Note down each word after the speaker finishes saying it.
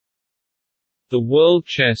The World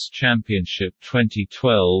Chess Championship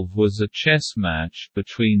 2012 was a chess match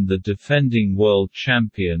between the defending world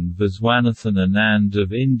champion Viswanathan Anand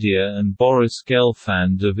of India and Boris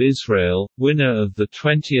Gelfand of Israel, winner of the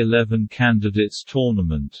 2011 Candidates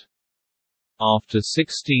Tournament. After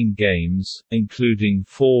 16 games, including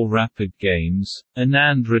 4 rapid games,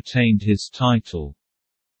 Anand retained his title.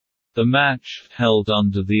 The match, held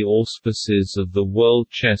under the auspices of the World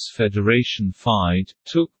Chess Federation FIDE,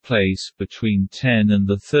 took place between 10 and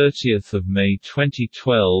 30 May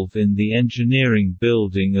 2012 in the engineering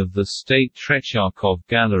building of the State Tretyakov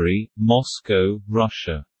Gallery, Moscow,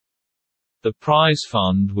 Russia. The prize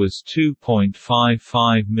fund was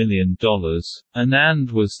 $2.55 million.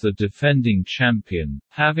 Anand was the defending champion,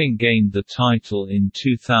 having gained the title in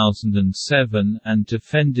 2007 and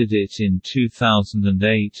defended it in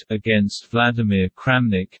 2008 against Vladimir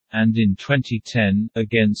Kramnik, and in 2010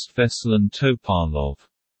 against Veselin Topalov.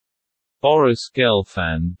 Boris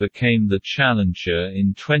Gelfand became the challenger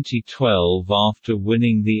in 2012 after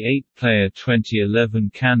winning the 8-player 2011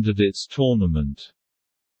 Candidates Tournament.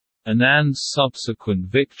 Anand's subsequent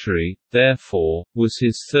victory, therefore, was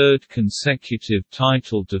his third consecutive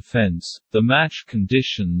title defense. The match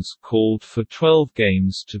conditions called for 12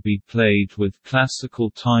 games to be played with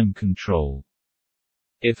classical time control.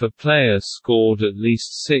 If a player scored at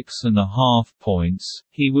least 6.5 points,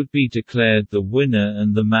 he would be declared the winner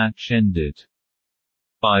and the match ended.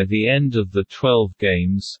 By the end of the 12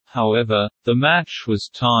 games, however, the match was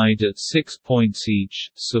tied at 6 points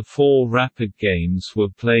each, so 4 rapid games were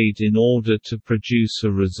played in order to produce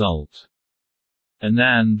a result.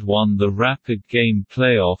 Anand won the rapid game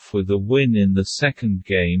playoff with a win in the second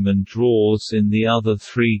game and draws in the other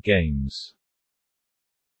 3 games.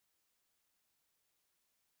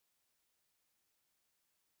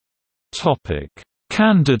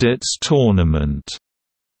 Candidates Tournament.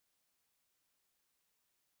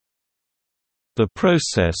 The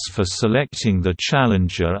process for selecting the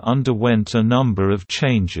challenger underwent a number of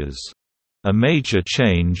changes. A major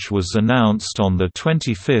change was announced on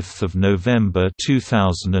 25 November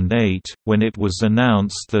 2008, when it was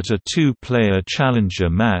announced that a 2-player challenger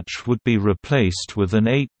match would be replaced with an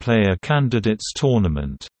 8-player candidates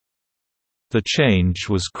tournament. The change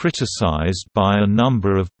was criticized by a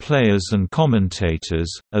number of players and commentators,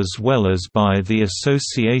 as well as by the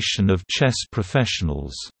Association of Chess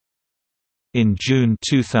Professionals. In June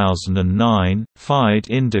 2009, FIDE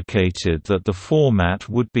indicated that the format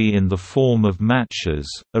would be in the form of matches.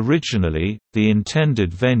 Originally, the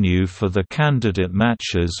intended venue for the candidate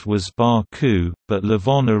matches was Baku, but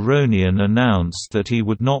Levon Aronian announced that he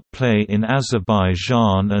would not play in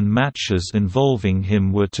Azerbaijan and matches involving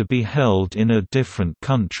him were to be held in a different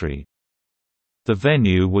country. The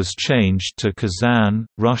venue was changed to Kazan,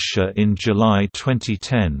 Russia in July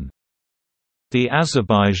 2010. The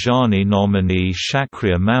Azerbaijani nominee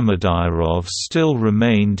Shakhriyar Mamedyarov still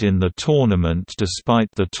remained in the tournament despite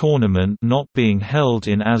the tournament not being held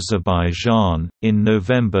in Azerbaijan. In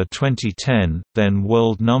November 2010, then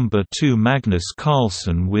world number 2 Magnus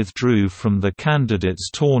Carlsen withdrew from the candidates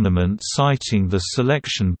tournament, citing the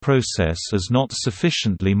selection process as not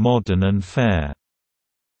sufficiently modern and fair.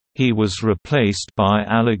 He was replaced by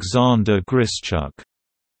Alexander Grischuk.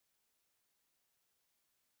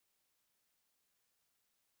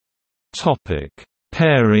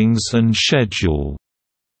 Pairings and schedule.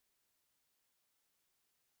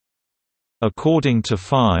 According to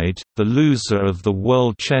FIDE, the loser of the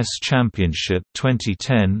World Chess Championship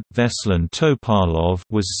 2010, Veselin Topalov,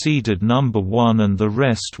 was seeded number 1 and the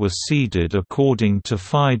rest were seeded according to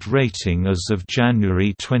FIDE rating as of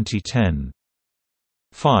January 2010.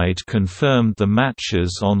 FIDE confirmed the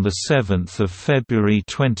matches on 7 February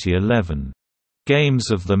 2011. Games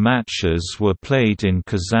of the matches were played in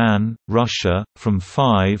Kazan, Russia, from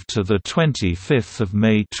 5 to 25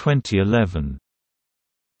 May 2011.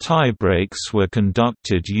 Tiebreaks were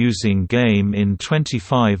conducted using game in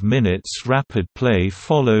 25 minutes rapid play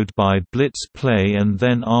followed by blitz play and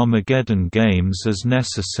then Armageddon games as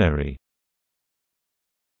necessary.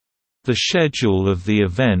 The schedule of the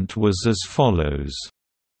event was as follows.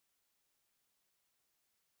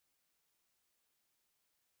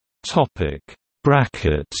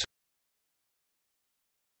 Bracket.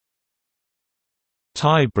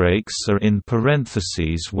 Tiebreaks are in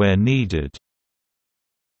parentheses where needed.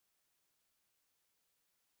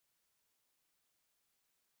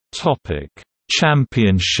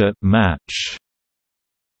 Championship match.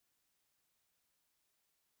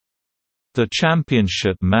 The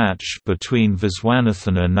championship match between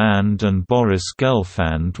Viswanathan Anand and Boris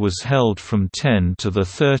Gelfand was held from 10 to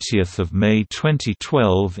 30 May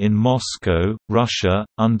 2012 in Moscow, Russia,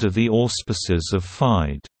 under the auspices of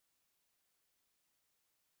FIDE.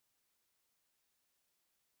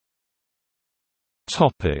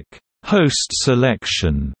 Host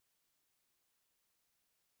selection.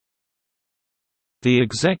 The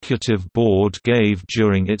Executive Board gave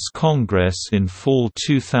during its Congress in fall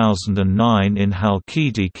 2009 in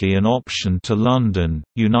Halkidiki an option to London,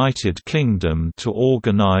 United Kingdom to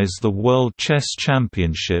organise the World Chess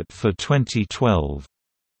Championship for 2012.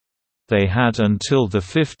 They had until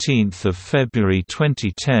 15 February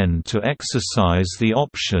 2010 to exercise the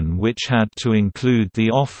option, which had to include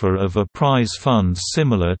the offer of a prize fund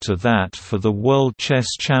similar to that for the World Chess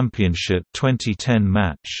Championship 2010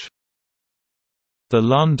 match. The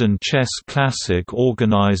London Chess Classic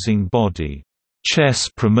organising body, Chess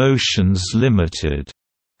Promotions Limited,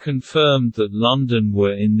 confirmed that London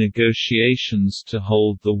were in negotiations to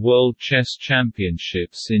hold the World Chess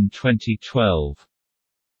Championships in 2012.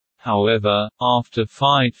 However, after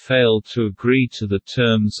FIDE failed to agree to the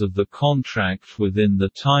terms of the contract within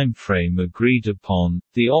the timeframe agreed upon,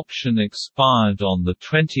 the option expired on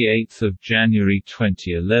 28 January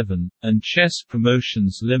 2011, and Chess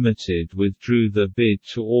Promotions Limited withdrew the bid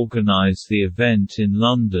to organise the event in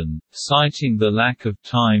London, citing the lack of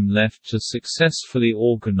time left to successfully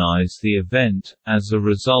organise the event. As a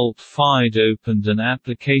result, FIDE opened an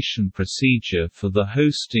application procedure for the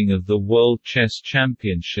hosting of the World Chess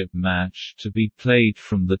Championship match to be played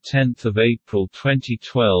from 10 April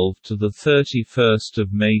 2012 to 31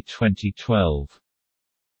 May 2012.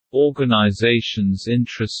 Organizations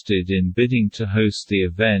interested in bidding to host the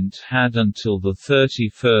event had until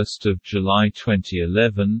 31 July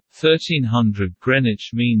 2011, 1300 Greenwich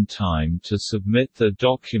Mean Time, to submit their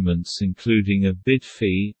documents including a bid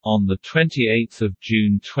fee. On 28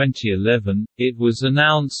 June 2011, it was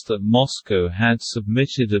announced that Moscow had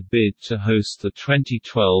submitted a bid to host the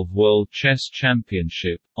 2012 World Chess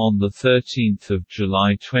Championship. On 13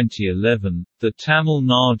 July 2011, the Tamil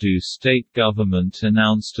Nadu state government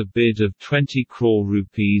announced a bid of 20 crore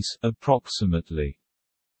rupees, approximately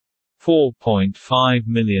 $4.5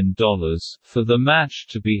 million, for the match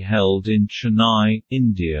to be held in Chennai,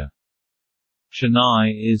 India.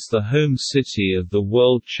 Chennai is the home city of the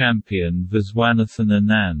world champion Viswanathan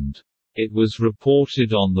Anand. It was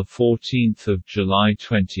reported on 14 July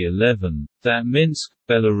 2011, that Minsk,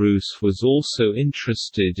 Belarus was also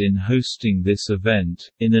interested in hosting this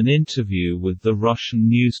event. In an interview with the Russian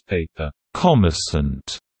newspaper,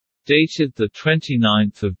 Kommersant, dated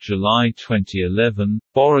 29 July 2011,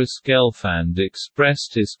 Boris Gelfand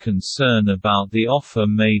expressed his concern about the offer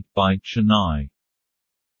made by Chennai.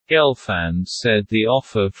 Gelfand said the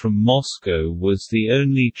offer from Moscow was the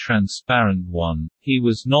only transparent one. He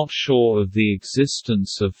was not sure of the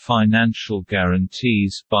existence of financial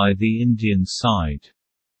guarantees by the Indian side.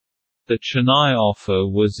 The Chennai offer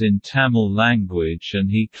was in Tamil language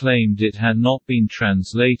and he claimed it had not been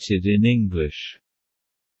translated in English.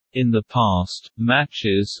 In the past,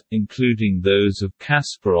 matches, including those of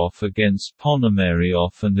Kasparov against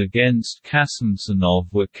Ponomaryov and against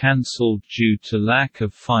Kasimdzhanov, were cancelled due to lack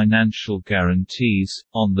of financial guarantees.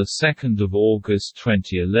 On 2 August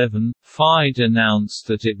 2011, FIDE announced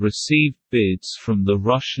that it received bids from the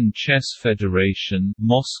Russian Chess Federation,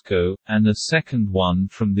 Moscow, and a second one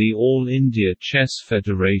from the All India Chess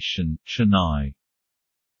Federation, Chennai.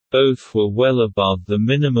 Both were well above the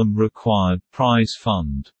minimum required prize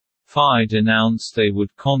fund. FIDE announced they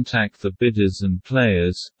would contact the bidders and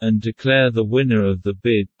players, and declare the winner of the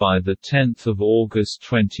bid by 10 August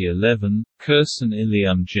 2011. Kirsan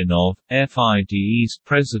Ilyumdinov, FIDE's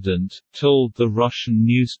president, told the Russian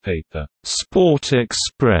newspaper, Sport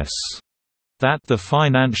Express, that the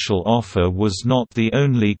financial offer was not the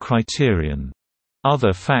only criterion.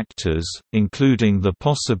 Other factors, including the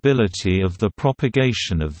possibility of the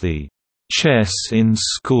propagation of the chess in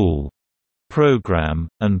school program,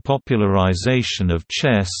 and popularization of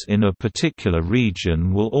chess in a particular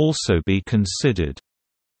region, will also be considered.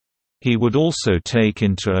 He would also take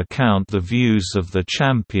into account the views of the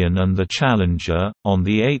champion and the challenger. On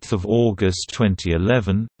 8 August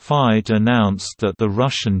 2011, FIDE announced that the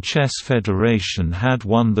Russian Chess Federation had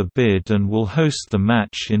won the bid and will host the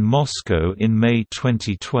match in Moscow in May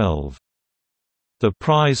 2012. The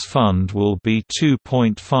prize fund will be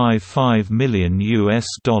 $2.55 million.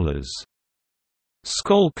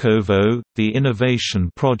 Skolkovo, the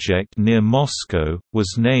innovation project near Moscow,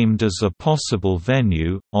 was named as a possible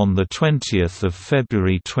venue. On 20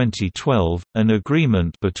 February 2012, an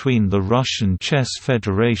agreement between the Russian Chess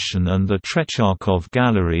Federation and the Tretyakov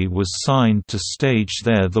Gallery was signed to stage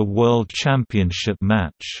there the World Championship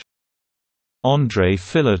match. Andrei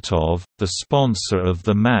Filatov, the sponsor of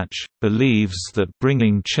the match, believes that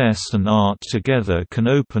bringing chess and art together can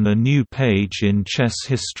open a new page in chess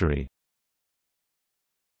history.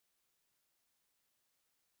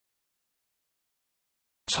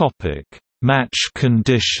 Match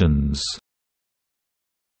conditions.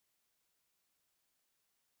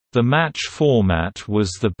 The match format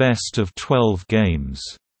was the best of 12 games.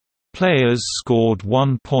 Players scored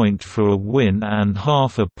 1 point for a win and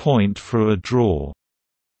half a point for a draw.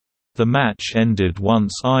 The match ended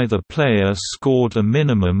once either player scored a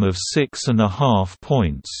minimum of 6.5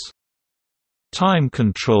 points. Time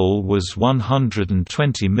control was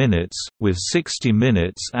 120 minutes, with 60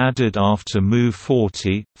 minutes added after move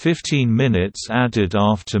 40, 15 minutes added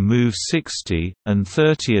after move 60, and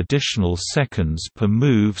 30 additional seconds per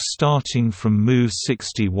move starting from move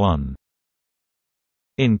 61.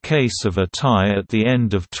 In case of a tie at the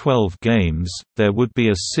end of 12 games, there would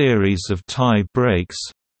be a series of tie breaks.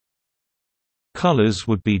 Colors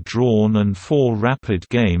would be drawn and 4 rapid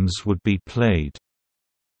games would be played.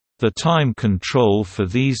 The time control for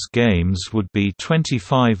these games would be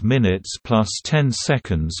 25 minutes plus 10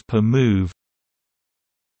 seconds per move.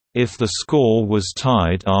 If the score was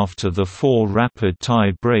tied after the 4 rapid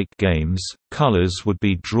tie-break games, colors would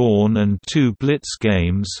be drawn and 2 blitz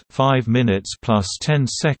games 5 minutes plus 10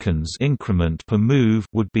 seconds increment per move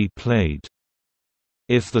would be played.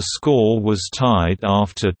 If the score was tied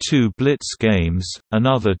after 2 blitz games,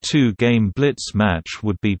 another 2-game blitz match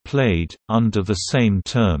would be played, under the same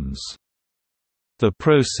terms. The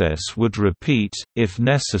process would repeat, if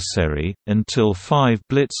necessary, until 5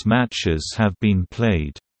 blitz matches have been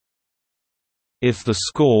played. If the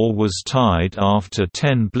score was tied after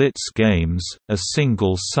 10 blitz games, a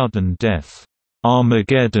single sudden death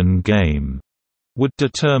Armageddon game would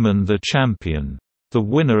determine the champion. The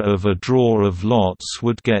winner of a draw of lots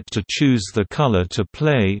would get to choose the color to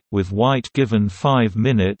play, with white given 5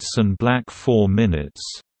 minutes and black 4 minutes.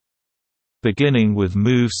 Beginning with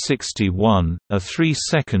move 61, a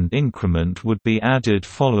 3-second increment would be added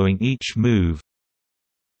following each move.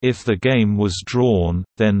 If the game was drawn,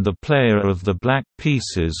 then the player of the black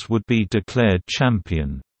pieces would be declared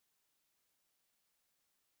champion.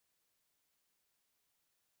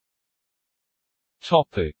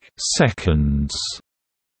 Seconds.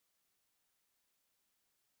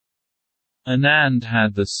 Anand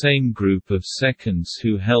had the same group of seconds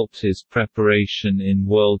who helped his preparation in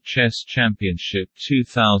World Chess Championship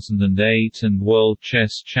 2008 and World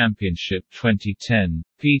Chess Championship 2010.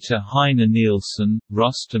 Peter Heine Nielsen,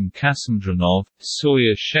 Rustam Kasimdranov,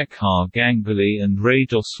 Sawyer Shekhar Ganguly and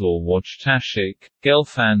Radoslaw Wojtaszek.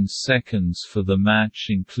 Gelfand's seconds for the match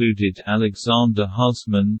included Alexander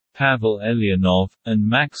Husman, Pavel Elyanov, and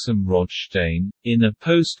Maxim Rodstein. In a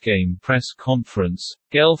post-game press conference,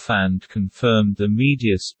 Gelfand confirmed the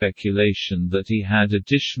media speculation that he had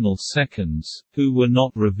additional seconds, who were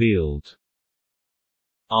not revealed.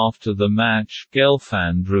 After the match,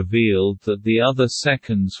 Gelfand revealed that the other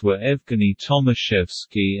seconds were Evgeny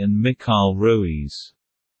Tomaszewski and Mikhail Roes.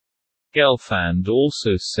 Gelfand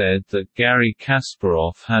also said that Garry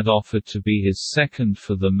Kasparov had offered to be his second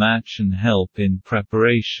for the match and help in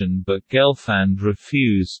preparation, but Gelfand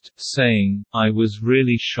refused, saying, "I was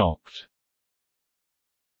really shocked.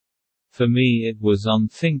 For me it was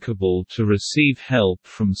unthinkable to receive help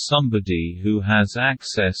from somebody who has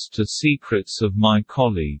access to secrets of my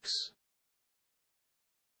colleagues."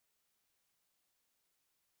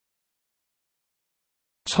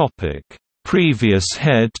 Previous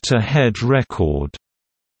head-to-head record.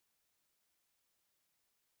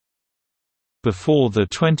 Before the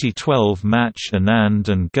 2012 match, Anand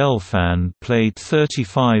and Gelfand played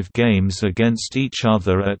 35 games against each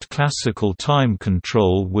other at classical time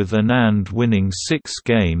control, with Anand winning 6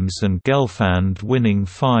 games and Gelfand winning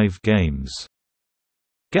 5 games.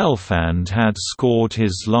 Gelfand had scored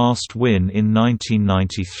his last win in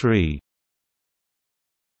 1993.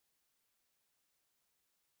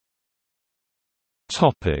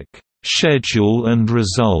 Schedule and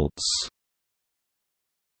results.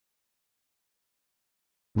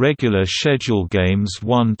 Regular schedule games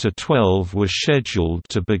 1 to 12 were scheduled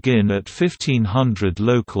to begin at 1500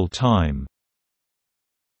 local time.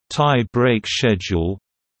 Tie break schedule.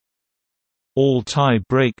 All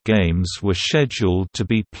tie-break games were scheduled to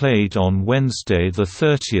be played on Wednesday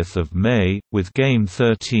 30 May, with Game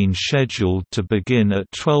 13 scheduled to begin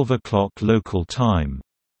at 12 o'clock local time.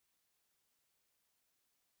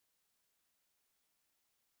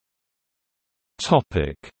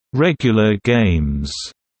 Regular games.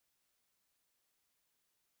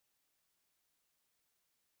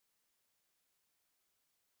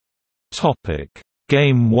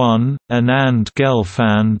 Game 1, Anand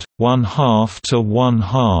Gelfand, 1/2 to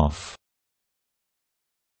 1/2.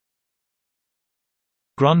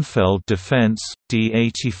 Grunfeld defense,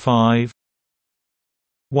 d85.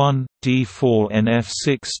 1, d4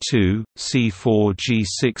 nf6-2, c4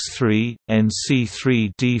 g6-3,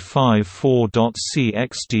 nc3 d5-4.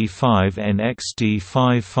 cx-d5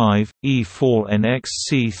 nx-d5-5, e4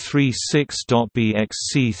 nx-c3-6.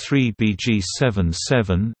 bxc3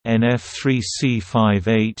 bg7-7, nf3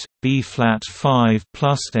 c5-8, b-flat 5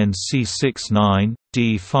 plus nc6-9,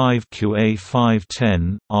 d5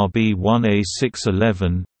 qa5-10, rb1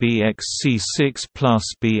 a6-11, bxc6 plus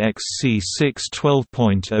bxc6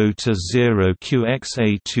 12.0 to 0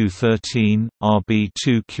 qxa2-13,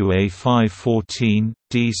 rb2 qa5-14,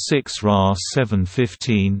 d6 ra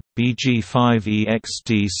 7-15, bg5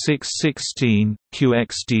 exd6-16,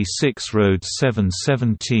 qxd6 road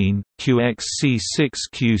 7-17, qxc6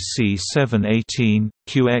 qc7-18,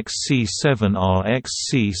 qxc7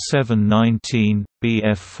 rxc7-19,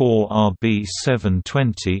 bf4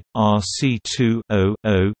 rb7-20,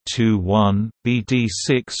 rc2-0-0-21,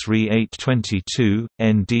 bd6 re8-22,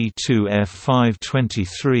 nd2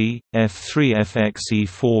 f5-23, f3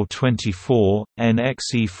 fxe4-24,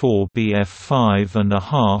 nxe4 bf5 and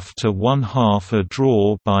 1/2 to 1/2 a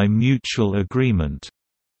draw by mutual agreement.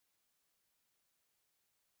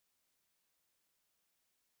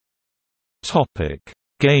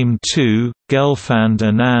 Game 2, Gelfand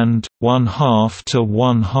Anand, 1/2 to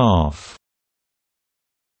 1/2.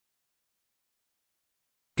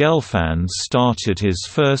 Gelfand started his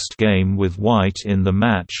first game with white in the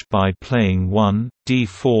match by playing 1,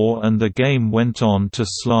 d4 and the game went on to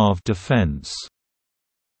Slav defense.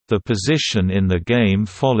 The position in the game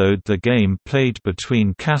followed the game played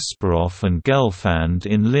between Kasparov and Gelfand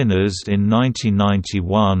in Linners in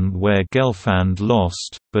 1991 where Gelfand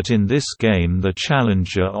lost, but in this game the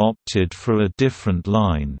challenger opted for a different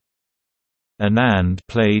line. Anand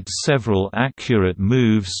played several accurate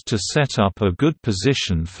moves to set up a good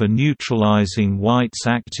position for neutralizing white's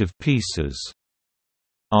active pieces.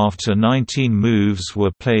 After 19 moves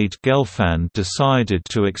were played, Gelfand decided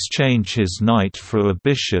to exchange his knight for a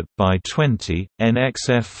bishop by 20,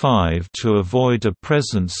 nx-f5 to avoid a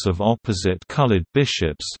presence of opposite-colored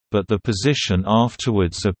bishops, but the position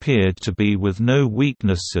afterwards appeared to be with no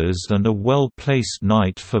weaknesses and a well-placed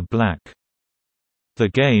knight for black. The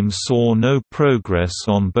game saw no progress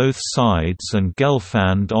on both sides and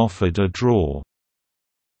Gelfand offered a draw.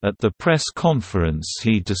 At the press conference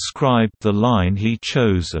he described the line he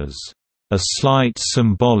chose as, "a slight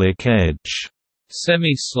symbolic edge."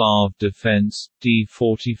 Semi-Slav defense,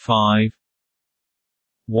 d45.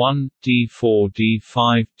 1, d4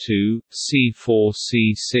 d5-2, c4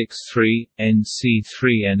 c6-3,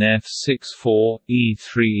 nc3 nf6-4,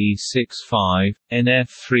 e3 e6-5,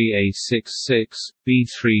 nf3 a6-6,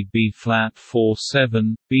 b3 b-flat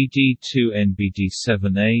 4-7, bd2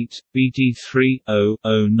 nbd7-8, bd3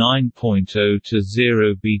 0-0-9.0 to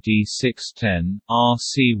 0 bd6-10,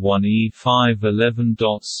 rc1 e5-11.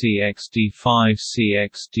 cxd5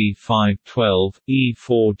 cxd5-12,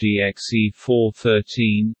 e4 dx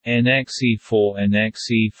e4-13, nxe4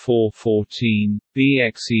 nxe4-14,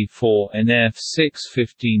 bxe4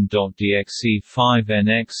 nf6-15. dxe5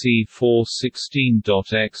 nxe4-16.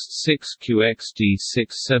 x6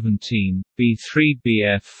 qxd6-17, b3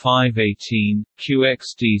 bf5-18,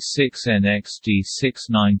 qxd6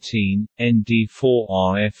 nxd6-19, nd4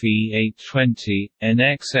 rfe8-20,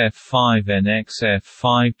 nxf5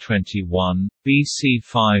 nxf5-21,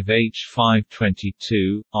 bc5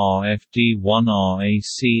 h5-22, rfd1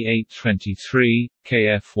 rac8-23,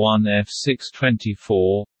 kf1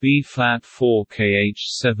 f6-24, b-flat 4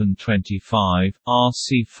 kh7-25,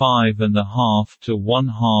 rc5 and 1/2 to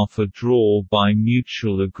 1/2 a draw by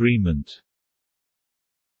mutual agreement.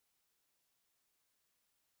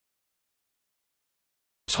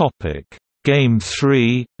 Game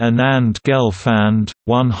 3, Anand Gelfand,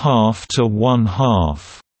 1/2 to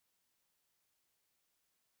 1/2.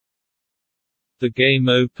 The game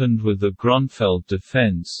opened with a Grunfeld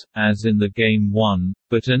defense, as in the Game 1,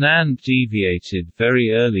 but Anand deviated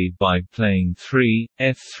very early by playing 3,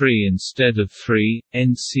 f3 instead of 3,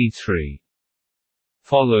 nc3.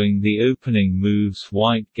 Following the opening moves,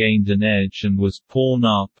 White gained an edge and was pawn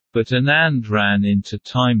up, but Anand ran into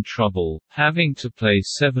time trouble, having to play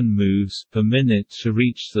 7 moves per minute to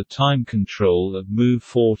reach the time control at move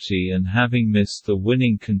 40 and having missed the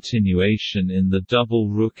winning continuation in the double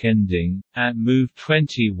rook ending. At move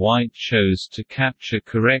 20, White chose to capture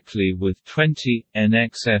correctly with 20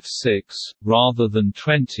 nx f6 rather than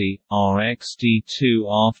 20 rx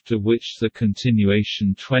d2, after which the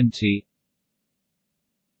continuation 20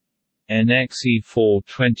 nx e4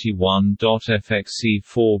 21.fx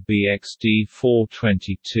e4 bx d4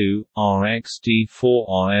 22 rx d4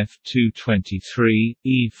 rf2 23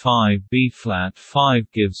 e5 b flat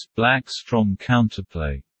 5 gives black strong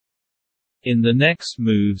counterplay. In the next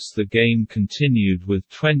moves the game continued with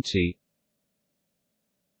 20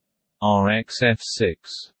 rx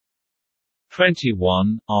f6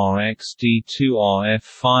 21 rx d2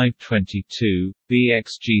 rf5 22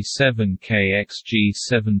 bxg7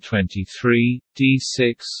 kxg7 23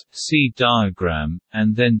 d6 see diagram,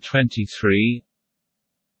 and then 23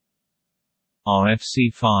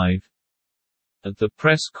 rfc5. At the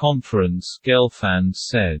press conference, Gelfand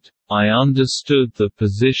said, "I understood the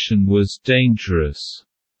position was dangerous.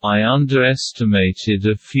 I underestimated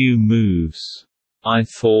a few moves. I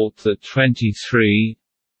thought that 23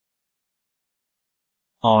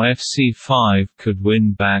 rfc5 could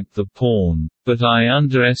win back the pawn, but I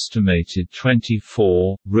underestimated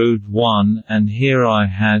 24, road 1, and here I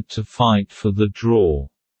had to fight for the draw.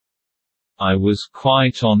 I was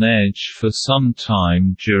quite on edge for some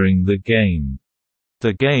time during the game."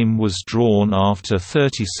 The game was drawn after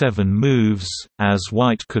 37 moves, as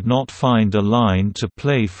White could not find a line to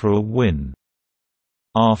play for a win.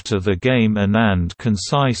 After the game, Anand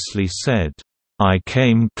concisely said, "I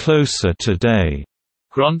came closer today."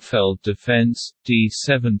 Grunfeld defense,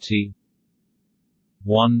 d70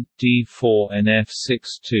 1, d4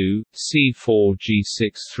 nf6 c4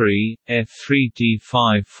 g6 f3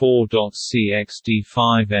 d5 4.cx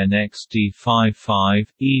d5 nx d5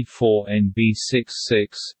 e4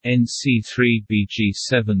 nb6 nc3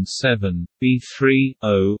 bg7 b3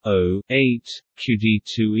 8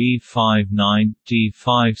 qd2 e5 9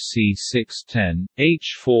 d5 c6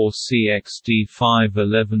 h4 cx d5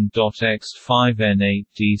 11.x5 n8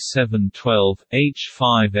 d7 12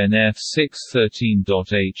 h5 nf6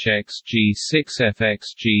 13.hx g6 fx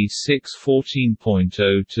g6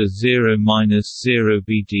 14.0 to 0-0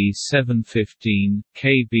 bd7 15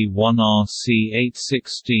 kb1 rc 8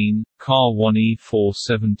 16 car1 e4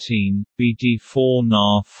 17 bd4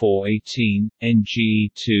 nar 4 18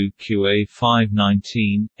 nge2 qa 5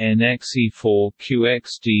 19 nx e4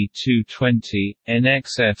 qxd 2 20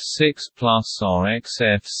 nx f6 plus rx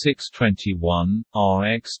f6 21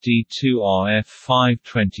 rx d2 rf 5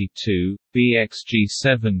 22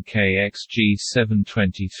 bxg7 kxg7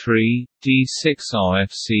 23 d6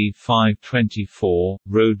 rfc 5 24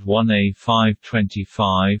 road 1 a5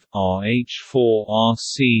 25 rh4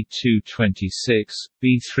 rc 2 26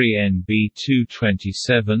 b3 nb2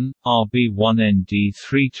 27 rb1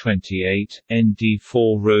 nd3 28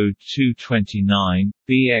 nd4 road 2 29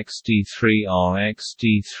 bxd3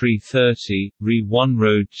 rxd3 30 re1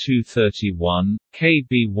 road 2 31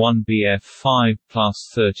 kb1 bf5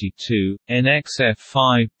 plus 32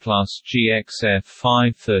 nxf5 plus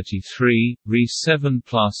gxf5 33 re7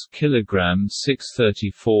 plus kilogram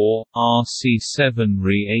 634 rc7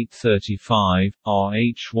 re8 35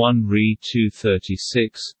 rh1 re2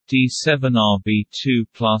 36 d7 rb2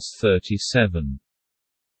 plus 37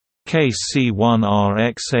 KC1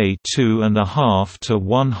 RXA 2.5 to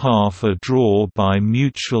 1/2 a draw by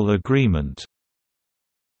mutual agreement.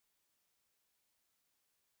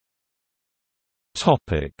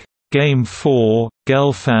 Game 4,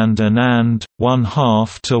 Gelfand Anand,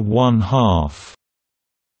 1/2 to 1/2.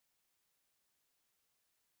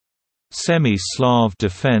 Semi-Slav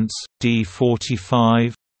defense,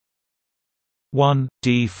 d45 1,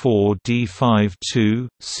 d4 d5 2,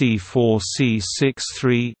 c4 c6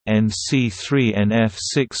 3, nc3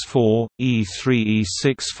 nf6 4, e3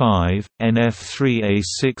 e6 5, nf3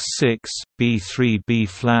 a6 6, b3 b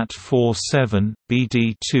flat 4 7,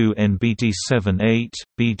 bd2 nbd7 8,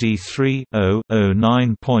 bd3 0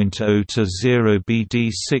 9.0 to 0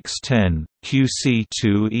 bd6 10,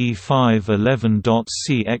 qc2 e5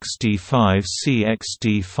 11.cxd5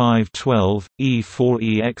 cxd5 12,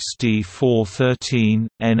 e4 exd4 13,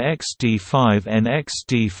 nxd5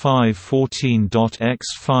 nxd5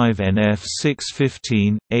 14.x5 nf6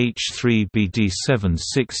 15, h3 bd7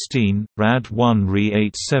 16, rad1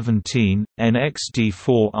 re8 17,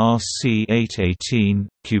 nxd4 rc8 18,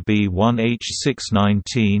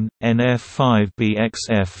 QB1H619,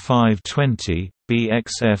 NF5BXF520,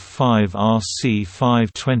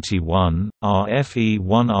 BXF5RC521,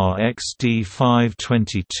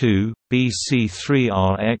 RFE1RXD522,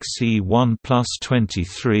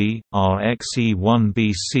 BC3RXE1+23,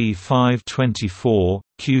 RXE1BC524,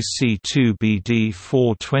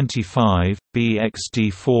 QC2BD425,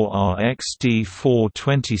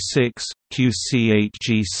 BXD4RXD426,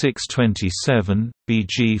 QC8G627,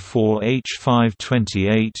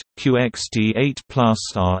 BG4H528, QXD8 plus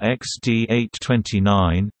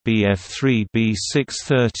RXD829,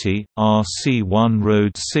 BF3B630, RC1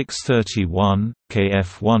 Road 631,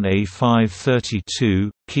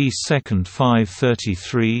 KF1A532, Key 2nd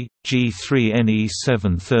 533,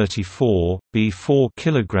 G3NE734, B4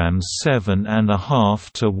 kg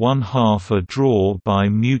 7.5 to 1/2 a draw by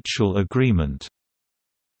mutual agreement.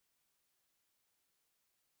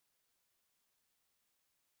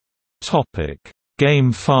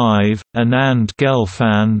 Game 5, Anand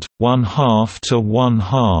Gelfand, 1/2 to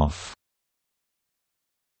 1/2.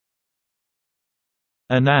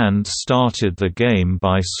 Anand started the game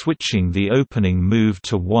by switching the opening move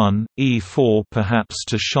to 1e4 perhaps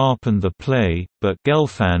to sharpen the play, but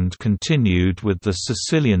Gelfand continued with the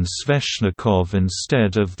Sicilian Sveshnikov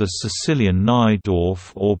instead of the Sicilian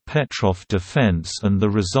Najdorf or Petrov defense, and the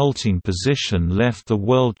resulting position left the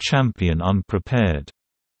world champion unprepared.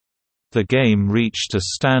 The game reached a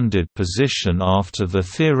standard position after the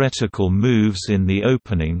theoretical moves in the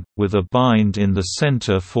opening, with a bind in the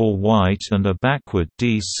center for white and a backward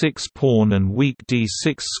d6 pawn and weak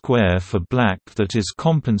d6 square for black that is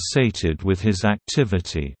compensated with his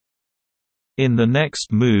activity. In the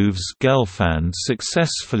next moves, Gelfand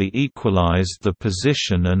successfully equalized the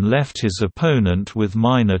position and left his opponent with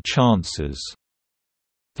minor chances.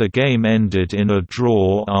 The game ended in a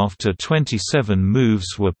draw after 27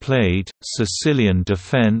 moves were played: Sicilian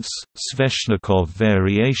defense, Sveshnikov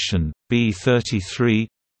variation, B33,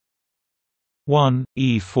 1,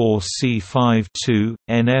 E4 C5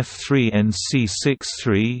 NF3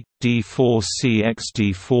 NC6 D4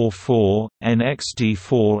 CXD4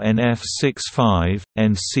 NXD4 NF6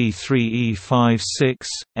 NC3 E5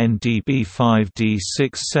 NDB5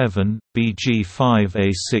 D6 BG5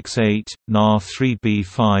 A6 NAR3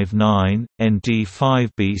 B5 ND5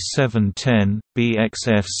 B7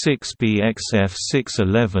 BXF6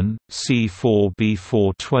 C4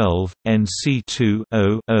 B4 NC2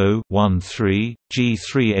 0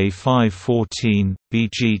 G3 A5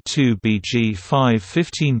 BG2 BG5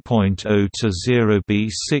 15.0 to 0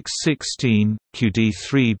 B6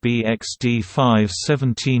 QD3 BXD5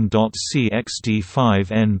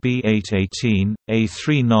 17.CXD5 NB8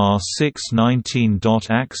 A3 NAR 6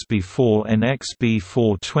 19.AXB4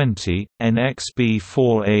 NXB4 20,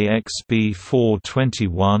 NXB4 AXB4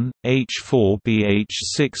 21, H4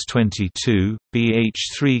 BH6 22,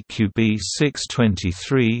 BH3 QB6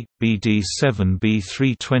 23, BD7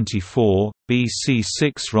 B3 24,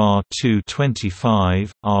 BC6 RA 2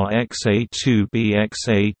 25, RXA2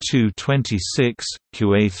 BXA2 26,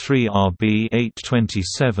 QA3 RB 8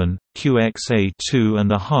 27, QXA2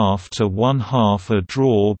 1/2 to 1/2 a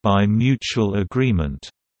draw by mutual agreement.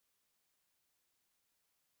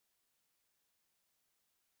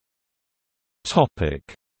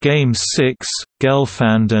 Game 6,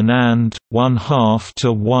 Gelfand Anand, 1/2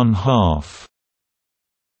 to 1/2.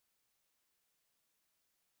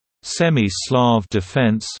 Semi-Slav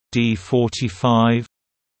defense, D45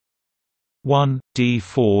 1,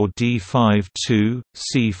 D4 D5 2,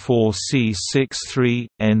 C4 C6 3,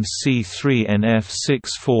 NC3 NF6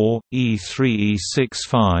 4, E3 E6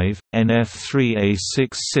 5, NF3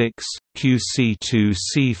 A6 6, QC2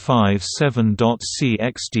 C5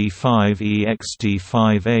 7.CXD5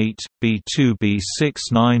 EXD5 8, B2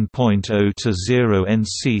 B6 9.0 to 0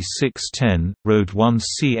 NC6 10, Road 1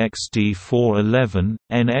 CXD4 11,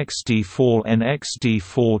 NXD4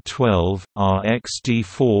 NXD4 12,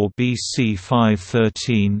 RXD4 BC5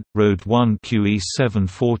 13, Road 1 QE7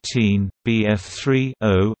 14, BF3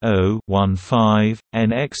 0 15,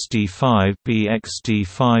 NXD5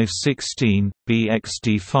 BXD5 16,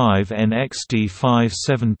 BXD5 NXD5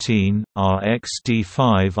 17,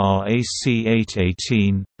 RXD5 RAC8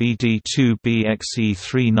 18, BD2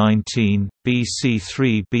 BXE3 19,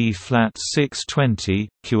 BC3 B flat 6 20,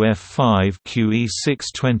 QF5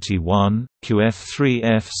 QE6 21, QF3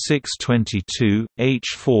 F6 22,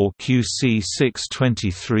 H4 QC6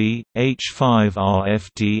 23, H5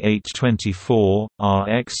 RFD 8 624,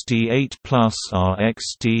 RxD8 plus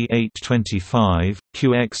RxD825,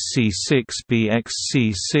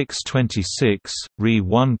 QXC6BXC626,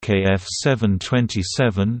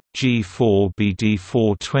 Re1KF727,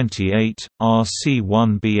 G4BD428,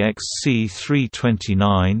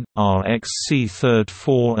 RC1BXC329, RxC third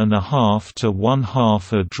 4.5 to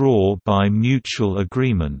 1/2 a draw by mutual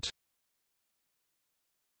agreement.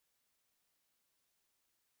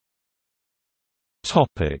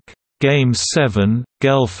 Game 7,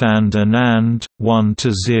 Gelfand Anand,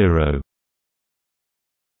 1-0.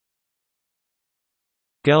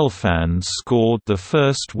 Gelfand scored the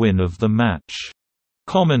first win of the match.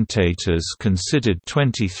 Commentators considered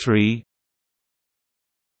 23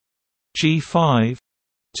 G5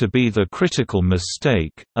 to be the critical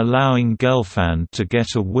mistake, allowing Gelfand to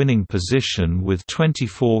get a winning position with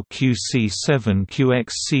 24 QC7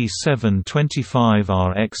 QXC7 25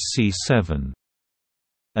 RxC7.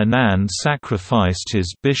 Anand sacrificed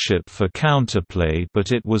his bishop for counterplay,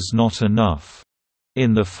 but it was not enough.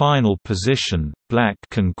 In the final position, black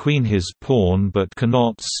can queen his pawn but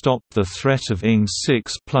cannot stop the threat of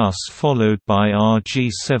Ing6+, followed by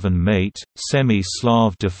Rg7 mate,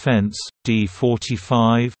 semi-Slav defense,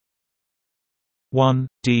 d45 1,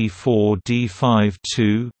 d4 d5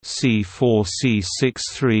 2, c4 c6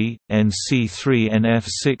 3, nc3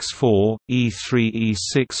 nf6 4, e3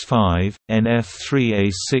 e6 5,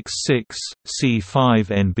 nf3 a6 6, c5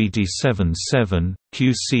 nbd7 7,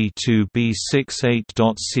 qc2 b6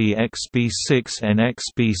 8.cx b6 nx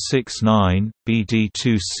b6 9,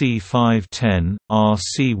 bd2 c5 10,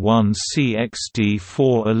 rc1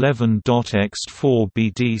 cxd4 11.x4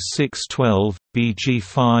 bd6 12,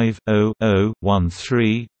 bg5 0 1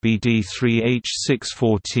 3, bd3 h6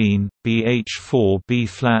 14, bh4 b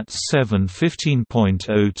flat 7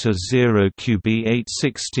 15.0 to 0 qb 8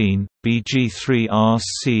 16, bg3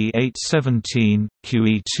 rc 8 17,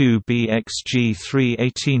 qe2 bxg3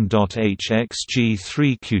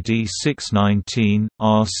 18.hxg3 qd 6 19,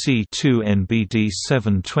 rc2 nbd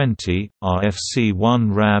 7 20,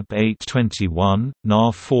 rfc1 rab 8 21,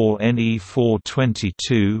 nar4 ne4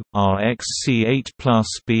 22, rxc 8 plus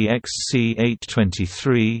bxc 8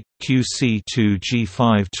 23, QC2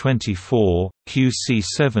 G5 24,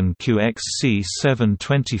 QC7 QXC7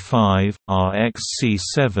 25,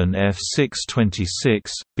 RxC7 F6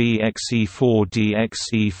 26, BXE4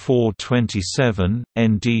 DXE4 27,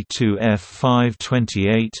 ND2 F5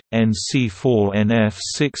 28, NC4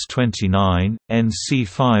 NF6 29,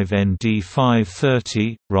 NC5 ND5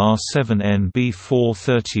 30, RA7 NB4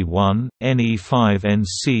 31, NE5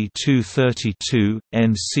 NC2 32,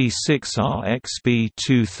 NC6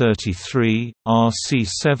 RxB2 33,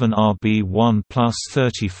 RC7 RB1 plus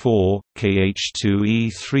 34,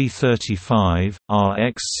 KH2E3 35,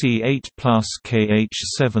 RxC8 plus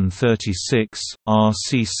KH7 36,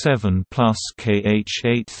 RC7 plus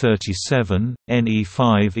KH8 37,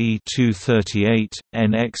 NE5 E2 38,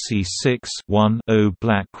 NXE6 1-0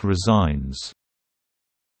 Black resigns.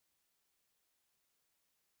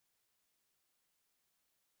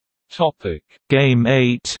 Game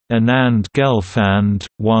 8, Anand Gelfand,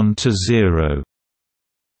 1-0.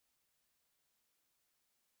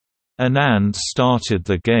 Anand started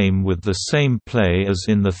the game with the same play as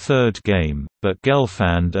in the third game, but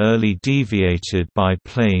Gelfand early deviated by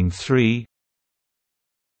playing 3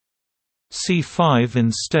 c5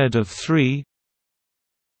 instead of 3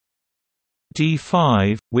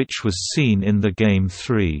 d5, which was seen in the game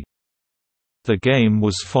 3. The game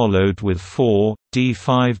was followed with 4,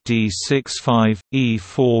 d5 d6 5,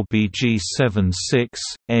 e4 bg7 6,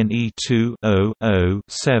 ne2 0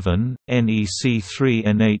 7, nec3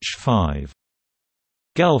 nh5.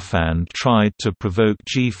 Gelfand tried to provoke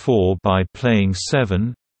g4 by playing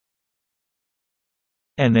 7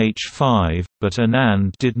 nh5, but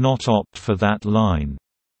Anand did not opt for that line.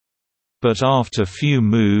 But after few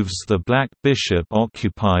moves the black bishop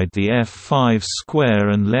occupied the f5 square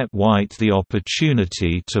and let white the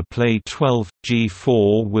opportunity to play 12,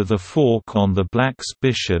 g4 with a fork on the black's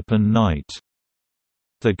bishop and knight.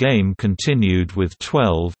 The game continued with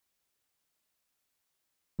 12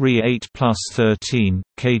 Re8 plus 13,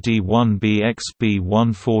 kd1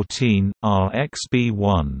 bxb1 14,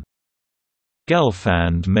 rxb1.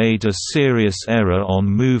 Gelfand made a serious error on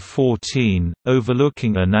move 14,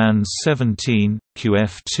 overlooking Anand's 17,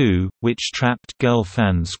 qf2, which trapped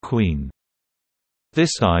Gelfand's queen.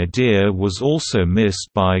 This idea was also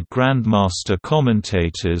missed by Grandmaster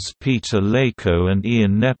commentators Peter Lako and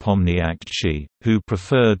Ian Nepomniachtchi, who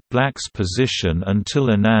preferred black's position until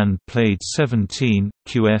Anand played 17,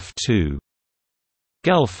 qf2.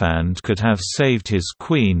 Gelfand could have saved his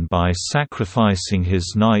queen by sacrificing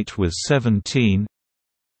his knight with 17.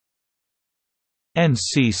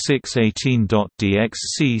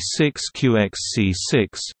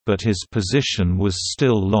 NC618.dxc6qxc6, but his position was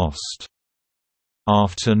still lost.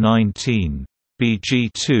 After 19.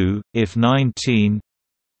 Bg2, if 19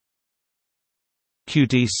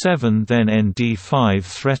 qd7, then nd5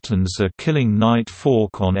 threatens a killing knight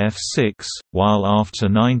fork on f6, while after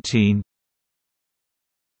 19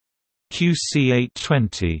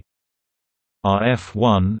 qc820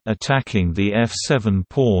 rf1 attacking the f7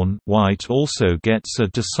 pawn, white also gets a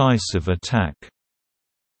decisive attack.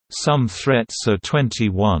 Some threats are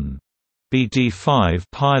 21. bd5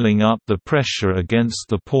 piling up the pressure against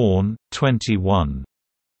the pawn, 21.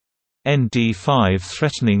 nd5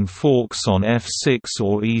 threatening forks on f6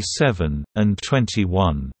 or e7, and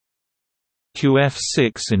 21.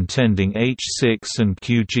 qf6 intending h6 and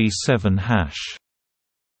qg7 hash.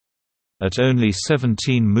 At only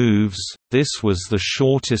 17 moves, this was the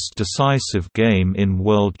shortest decisive game in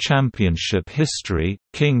World Championship history.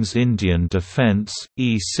 King's Indian defence,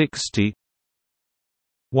 e60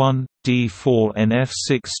 1. d4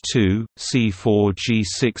 nf6-2, c4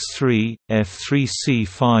 g6-3, f3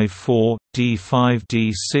 c5-4, d5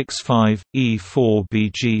 d6-5, e4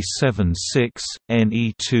 bg7-6,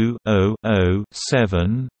 ne2 0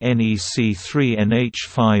 7, nec3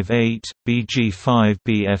 nh5-8, bg5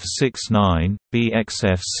 bf6-9,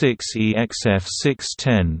 bxf6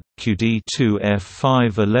 exf6-10, qd2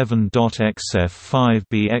 f5-11.xf5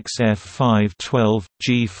 bxf5-12,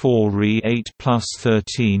 g4 re8 plus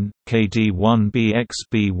 13, kd1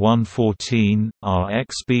 bxb1-14,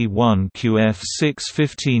 rxb1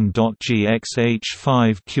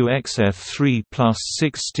 qf6-15.gxh5 qxf3 plus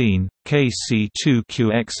 16, kc2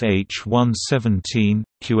 qxh1-17,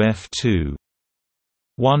 qf2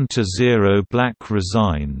 1-0 black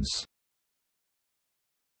resigns.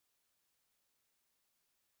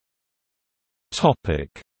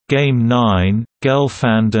 Game 9,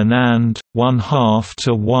 Gelfand Anand, 1/2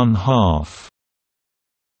 to 1/2.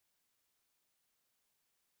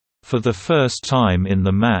 For the first time in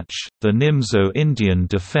the match, the Nimzo-Indian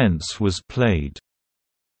defence was played.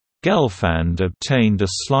 Gelfand obtained a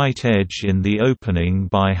slight edge in the opening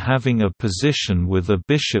by having a position with a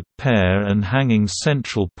bishop pair and hanging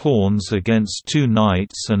central pawns against two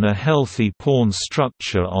knights and a healthy pawn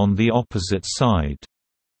structure on the opposite side.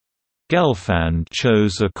 Gelfand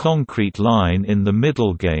chose a concrete line in the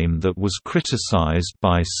middle game that was criticized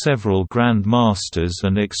by several grandmasters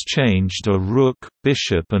and exchanged a rook,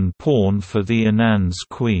 bishop and pawn for the Anand's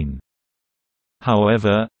queen.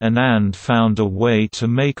 However, Anand found a way to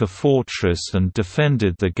make a fortress and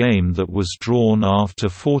defended the game that was drawn after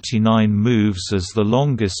 49 moves as the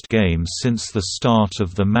longest game since the start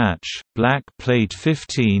of the match. Black played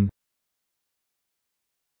 15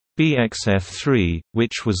 bxf3,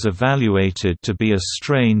 which was evaluated to be a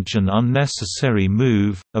strange and unnecessary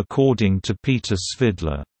move, according to Peter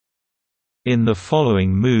Svidler. In the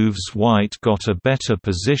following moves white got a better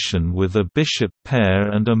position with a bishop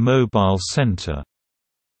pair and a mobile center.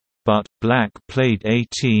 But, black played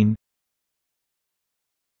 18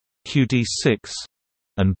 qd6,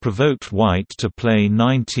 and provoked white to play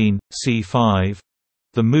 19 c5.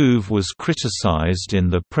 The move was criticized in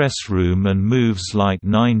the press room, and moves like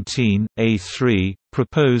 19 a3,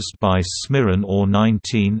 proposed by Smirin, or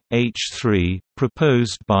 19 h3,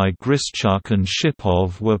 proposed by Grischuk and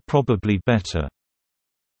Shipov, were probably better.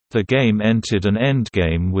 The game entered an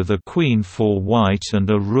endgame with a queen for white and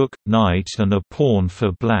a rook, knight and a pawn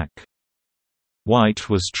for black. White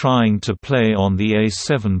was trying to play on the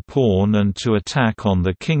a7 pawn and to attack on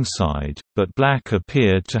the kingside, but black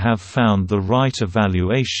appeared to have found the right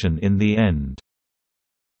evaluation in the end.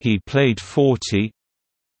 He played 40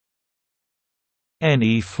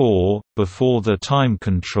 ne4, before the time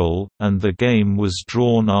control, and the game was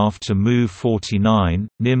drawn after move 49.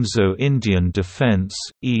 Nimzo-Indian defence,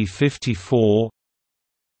 e54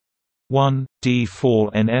 1.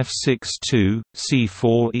 d4 nf6-2,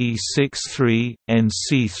 c4 e6-3,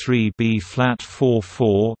 nc3 b flat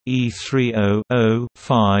 4-4, e3 0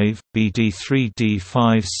 5, bd3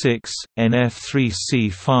 d5-6, nf3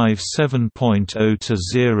 c5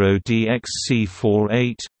 7.0 dxc4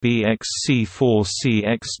 8, bxc4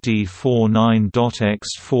 cxd4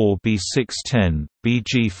 9.x4 b6 10,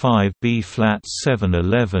 bg5 b flat 7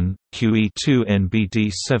 11, qe2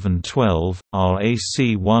 nbd7 12,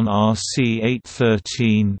 rac1 rc8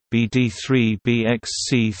 13, bd3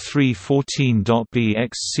 bxc3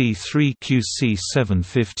 14.bxc3 qc7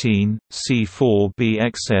 15, c4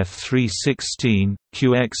 bxf3 16,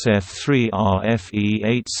 QXF3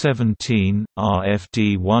 RFE817,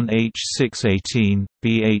 RFD1H618,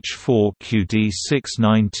 BH4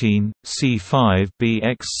 QD619, C5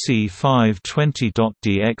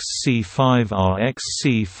 BXC520.DXC5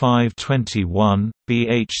 RXC521,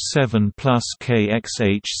 BH7 plus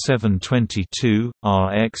KXH722,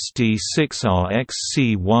 RXD6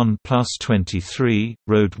 RXC1 plus 23,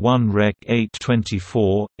 Road 1 Rec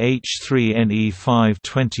 824,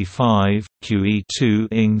 H3NE525, QE2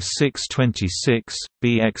 ING 626,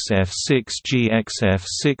 BXF6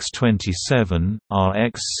 GXF627,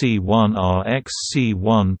 RXC1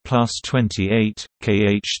 RXC1 plus 28,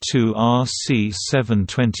 KH2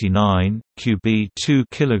 RC729, QB2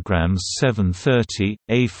 kg 730,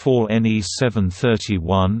 A4NE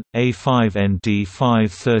 731, A5ND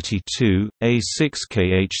 532, A6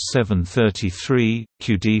 KH 733,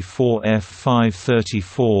 QD4F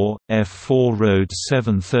 534, F4 Road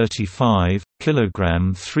 735,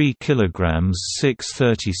 kg 3 kg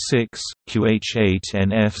 636,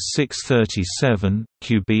 QH8NF 637,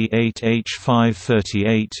 QB8H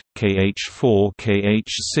 538, KH4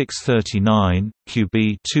 KH 639,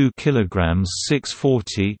 QB2 kg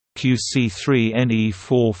 640, QC3NE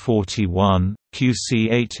 441,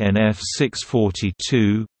 QC8NF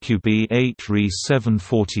 642, QB8 RE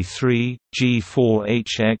 743,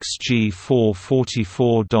 G4HX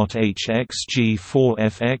G444.HX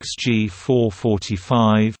G4FX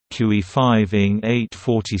G445, QE5 ING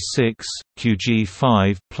 846,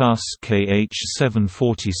 QG5 plus KH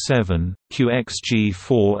 747,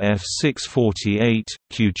 QXG4F 648,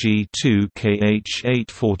 QG2 KH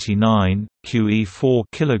 849, QE4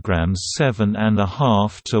 kg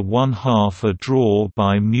 7.5 to 1/2 a draw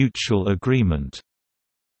by mutual agreement.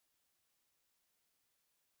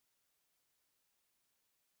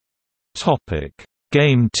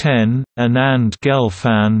 Game 10, Anand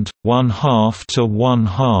Gelfand, 1/2 to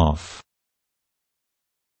 1/2.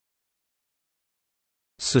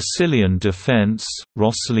 Sicilian defense,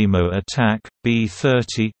 Rossolimo attack,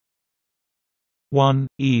 B30 1,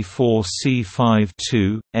 E4 C5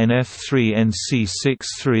 2, NF3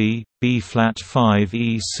 NC6 B-flat 5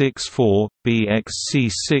 E6 BX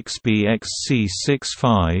C6 BX C6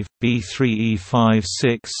 5, B3 E5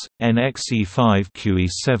 6, NX E5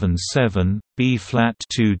 QE7 7, B-flat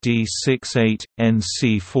 2 D6 8,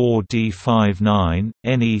 NC4 D5 9,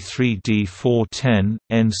 NE3 D4 10,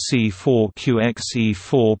 NC4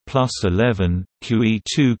 QXE4 plus 11,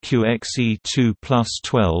 QE2 QXE2 plus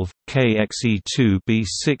 12, KXE2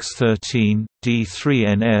 B6 13, D3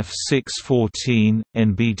 NF 6 14,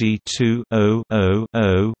 NBD2 0 0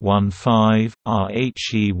 0 15,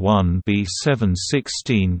 RHE1 B7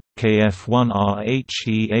 16, KF1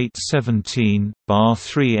 RHE 8 17, Bar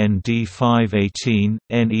 3 ND5 18,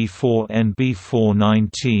 NE4 NB4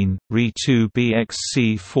 19, Re2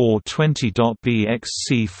 BXC4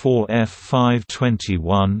 20.BXC4 F5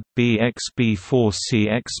 21, BXB4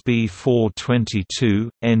 CXB4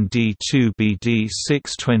 22, ND2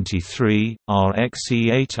 BD6 23,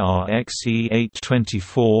 RXE8 RXE8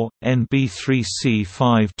 24, NB3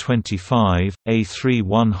 C5 25, A3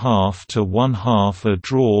 1/2 to 1/2 a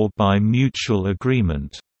draw by mutual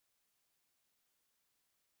agreement.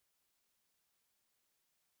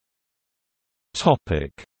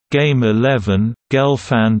 Game 11,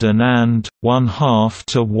 Gelfand Anand, 1/2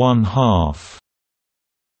 to 1/2.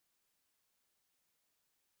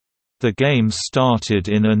 The game started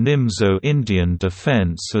in a Nimzo Indian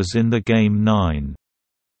defence as in the game 9.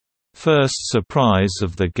 First surprise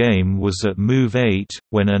of the game was at move 8,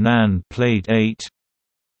 when Anand played 8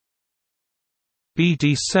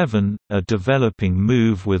 BD7, a developing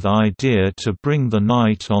move with idea to bring the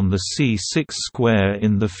knight on the C6 square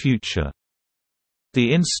in the future.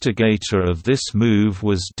 The instigator of this move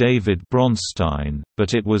was David Bronstein,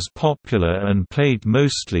 but it was popular and played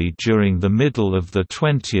mostly during the middle of the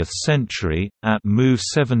 20th century. At move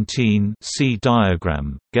 17, see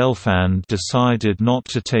diagram, Gelfand decided not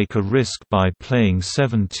to take a risk by playing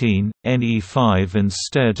 17, NE5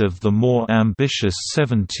 instead of the more ambitious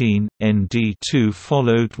 17, ND2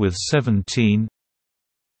 followed with 17,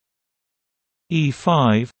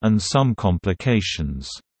 E5, and some complications.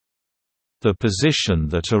 The position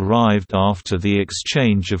that arrived after the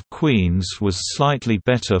exchange of queens was slightly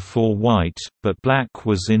better for white, but black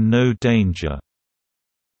was in no danger.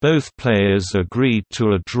 Both players agreed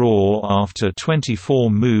to a draw after 24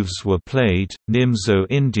 moves were played. Nimzo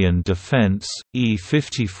Indian defense,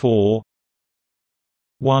 E54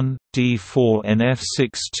 1, D4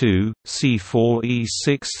 NF62, C4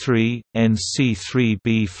 E63,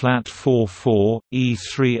 NC3B flat 44,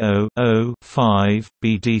 E30 0, 5,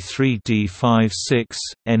 BD3 D56,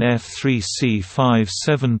 NF3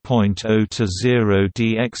 C57.0 to 0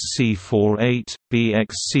 DXC48,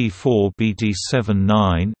 BXC4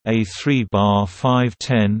 BD79, A3 bar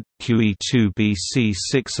 510,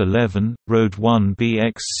 QE2BC611, Road 1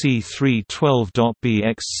 BXC312.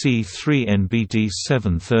 BXC3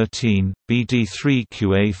 NBD713,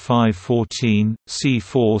 BD3QA514,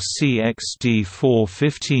 C4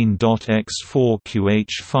 CXD415.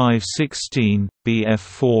 X4QH516,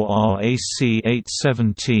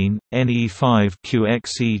 BF4RAC817,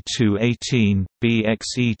 NE5QXE218,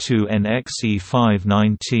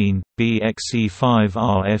 BXE2NXE519,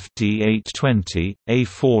 BXE5RFD820,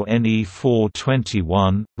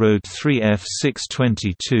 A4NE421, Road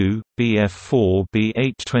 3F622,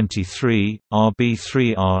 BF4B823,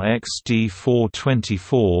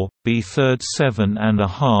 RB3RXD424, B3rd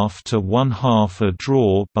 7.5 to 1/2 a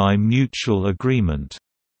draw by mutual agreement.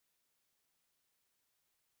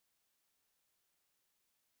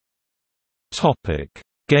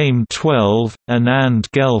 Game 12, Anand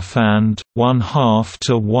Gelfand, 1/2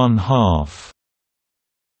 to 1/2.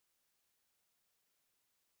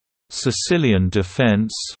 Sicilian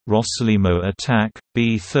defense, Rossolimo attack,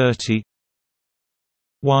 B30.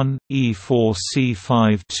 1, E4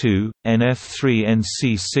 C52, NF3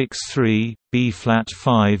 NC63, B flat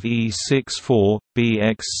 5 E64,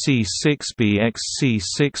 BXC6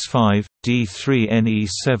 BXC65, D3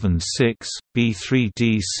 NE76, B3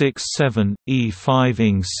 D67, E5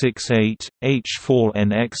 ING68, H4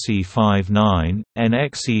 NXE59,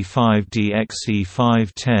 NXE5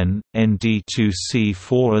 DXE510, ND2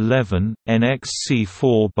 C411,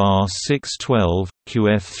 NXC4 bar 612,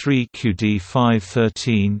 QF3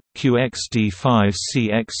 QD513, QXD5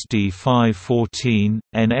 CXD514,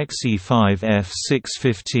 NXE5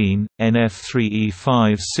 F615,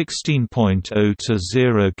 NF3E5 16.0 to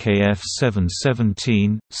 0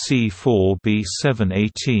 KF717, C4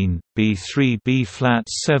 B718, B3 B flat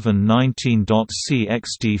 719.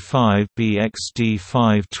 CXD5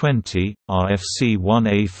 BXD520,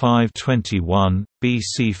 RFC1A521,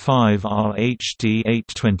 BC5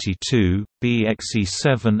 RHD822,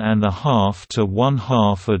 BXE7.5 to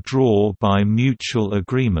 1/2 a draw by mutual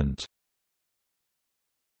agreement.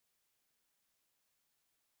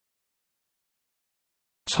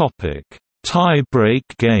 Tiebreak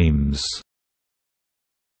games.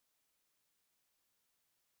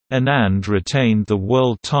 Anand retained the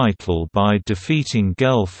world title by defeating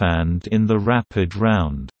Gelfand in the rapid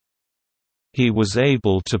round. He was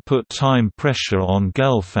able to put time pressure on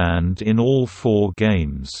Gelfand in all 4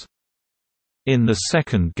 games. In the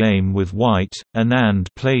second game with White, Anand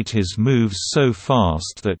played his moves so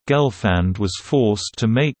fast that Gelfand was forced to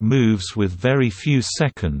make moves with very few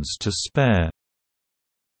seconds to spare.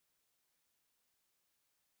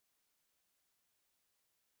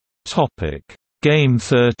 Game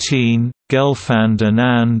 13, Gelfand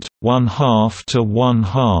Anand, 1/2 to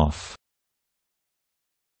 1/2.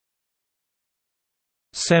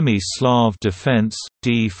 Semi-Slav defense,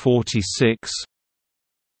 D46.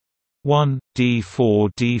 1, D4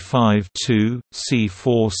 D52,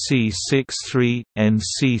 C4 C63,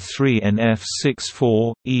 NC3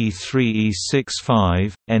 NF64, E3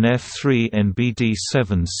 E65, NF3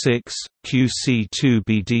 NBD76, QC2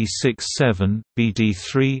 BD67,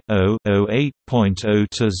 BD3 008.0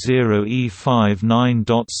 to 0 E59.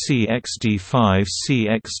 CXD5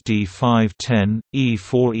 CXD510,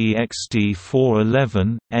 E4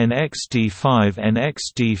 EXD411, NXD5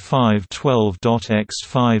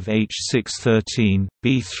 NXD512. X5H613,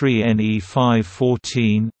 B3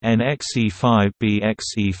 NE514, NXE5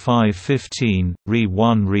 BXE515,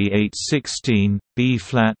 Re1 Re816, B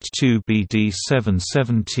flat 2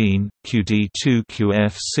 BD717, QD2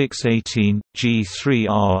 QF618, G3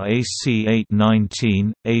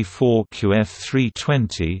 RAC819, A4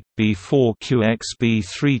 QF320, B4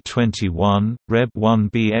 QXB321, Reb1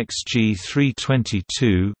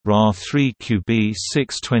 BXG322, RA3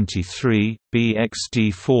 QB623,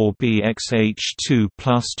 BXD4 BXH2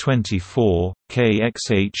 plus 24,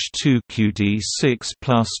 KXH2 QD6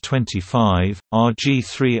 plus 25,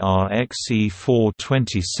 RG3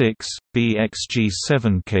 RXE426,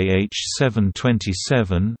 BXG7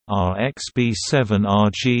 KH727, RXB7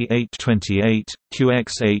 RG828,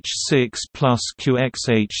 QXH6 plus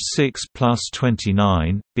QXH6 plus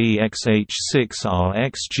 29, BXH6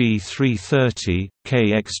 RXG330,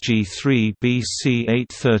 KXG3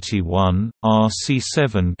 BC831,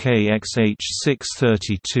 RC7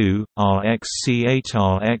 KXH632, RXC8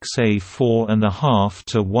 RXA 4.5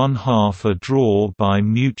 to 1/2 a draw by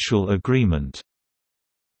mutual agreement.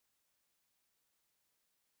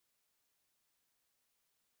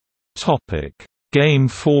 Game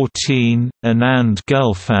 14, Anand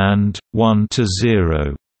Gelfand,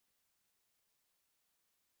 1-0.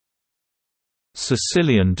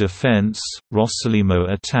 Sicilian defense, Rossolimo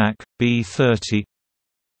attack, B30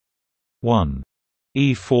 1.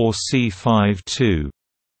 E4 C5-2.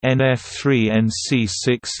 NF3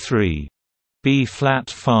 NC6-3. B flat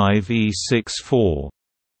 5 E6-4.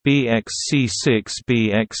 BX C6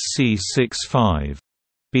 BX C6-5.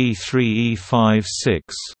 B3 E5-6.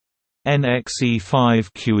 NX E5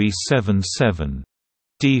 QE7-7.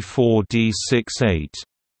 D4 D6-8.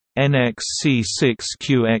 NX C6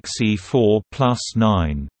 QX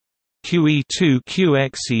E4+9. QE2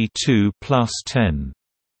 QXE2+10.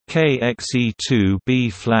 KXE2 B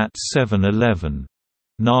flat 7-11.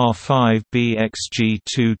 NAR5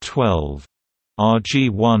 BXG2-12.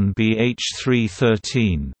 RG1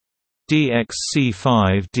 BH3-13.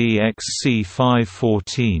 DXC5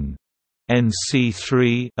 DXC5-14.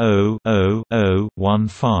 NC3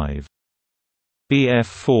 0-0-0-15.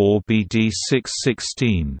 BF4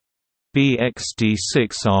 BD6-16.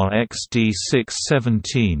 BXD6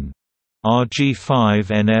 RXD6-17.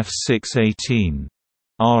 RG5 NF6-18.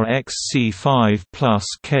 RXC5 plus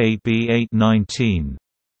KB8-19.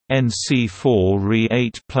 NC4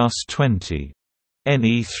 Re8+20.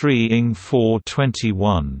 NE3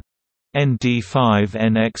 ING4-21. ND5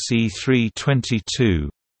 NXE3-22.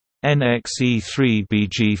 NXE3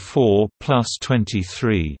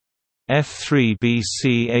 BG4+23. F3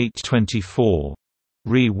 BC8-24.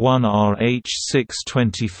 Re1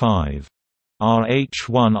 RH6-25.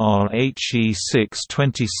 RH1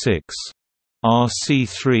 RHE6-26.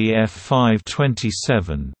 RC3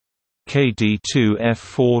 F5-27. KD2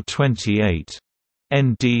 F4-28.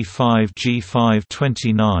 ND5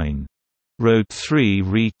 G5-29. Road 3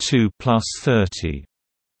 Re2+30.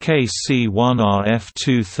 KC1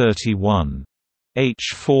 RF2-31.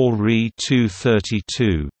 H4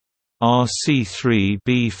 Re2-32. RC3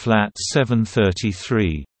 B flat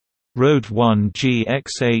 7-33. Road 1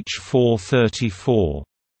 GXH4-34.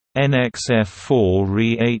 NXF4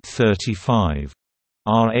 Re8-35.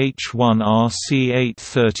 RH1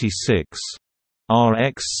 RC8-36.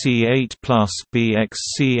 RXC8 plus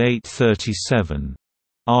BXC8-37.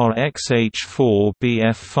 RXH4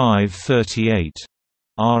 BF5-38.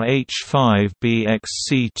 RH5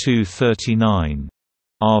 BXC2-39.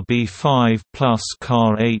 RB5 plus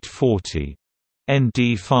CAR 840.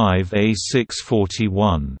 ND5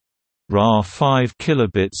 A641. RA5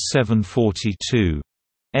 kilobits 742.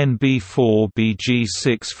 NB4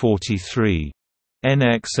 BG643.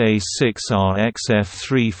 NXA6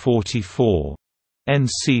 RXF344.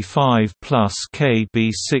 NC5 plus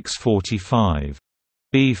KB645.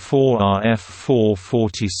 B4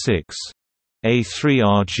 RF446.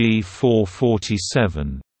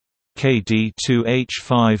 A3RG447.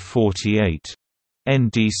 KD2H548.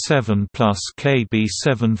 ND7 plus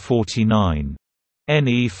KB749.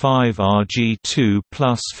 NE5RG2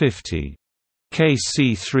 plus 50.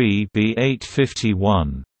 KC3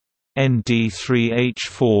 B851.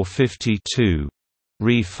 ND3H452.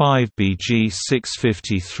 Re5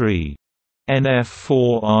 BG653.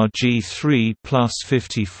 NF4RG3 plus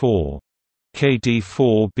 54.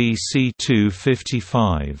 KD4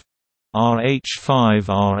 BC255. RH5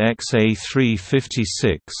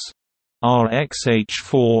 RXA356.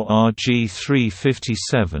 RXH4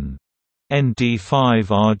 RG357. ND5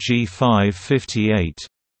 RG558.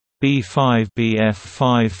 B5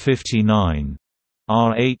 BF559.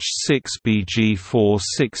 RH6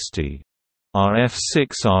 BG460.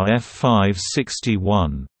 RF6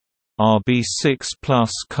 RF561. RB6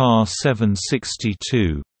 plus CAR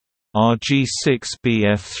 762. RG6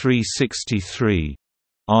 BF363.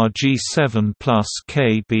 RG7 plus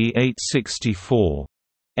KB864.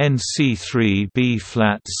 NC3 B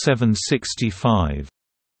flat 765.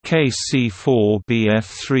 KC4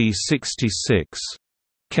 BF366.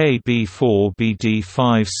 KB4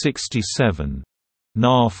 BD567.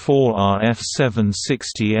 NAR4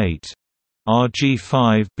 RF768.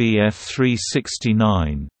 RG5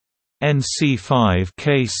 BF369. NC5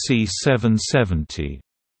 KC770.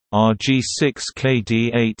 RG6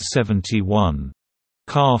 KD871.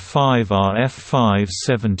 CAR5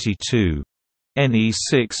 RF572.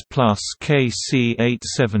 NE6 plus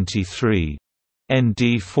KC873.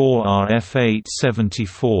 ND4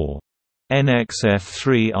 RF874.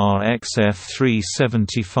 NXF3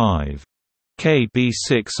 RXF375.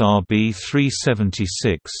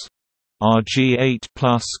 KB6RB376, RG8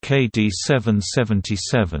 plus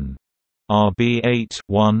KD777, RB8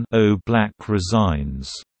 1-0 Black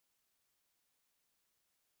resigns.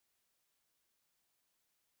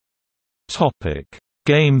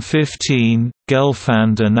 Game 15,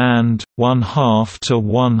 Gelfand Anand, 1/2 to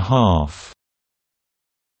 1/2.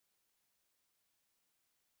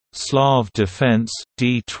 Slav defense,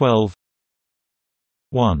 D12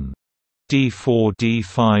 1. D4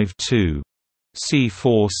 D5 2.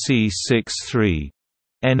 C4 C6 3.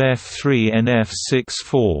 NF3 NF6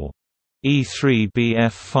 4. E3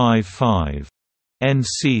 BF5 5.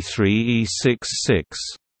 NC3 E6 6.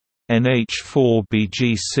 NH4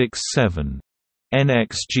 BG6 7.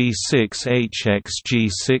 NXG6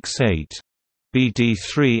 HXG6 8.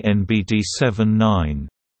 BD3 NBD7 9.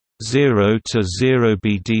 0 to 0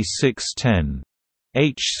 BD6 10.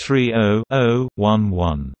 H3 0 1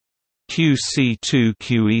 1. QC2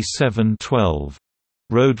 QE7 12.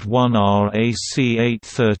 Road 1 RAC 8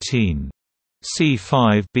 13.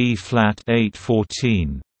 C5 B flat 8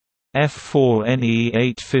 14. F4 NE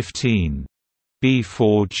 8 15.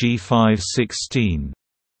 B4 G5 16.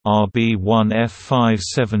 RB1 F5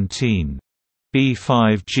 17.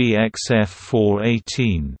 B5 GX F4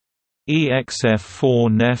 18. EXF4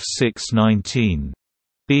 NF6 19.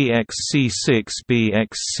 BXC6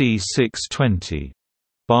 BXC6 20.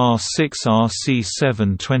 Bar 6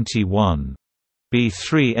 RC7 21.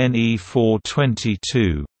 B3 NE4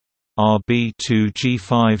 22. RB2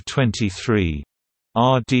 G5 23.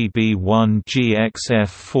 RDB1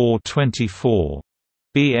 GXF4 24.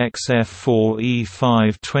 BXF4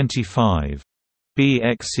 E5 25.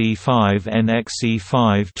 BXE5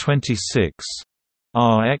 NXE5 26.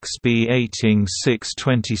 RXB8 6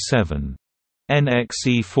 27.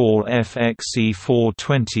 NXE4 FXE4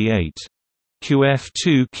 28.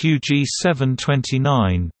 QF2 QG7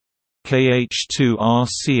 29. KH2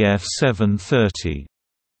 RCF7 30.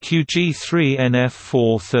 QG3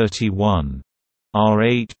 NF4 31.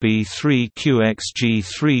 R8B3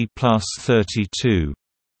 QXG3 plus 32.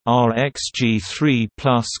 RXG3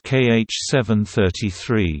 plus KH7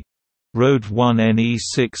 33. Road 1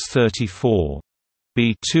 NE6 34.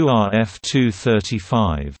 B2RF2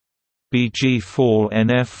 35. BG4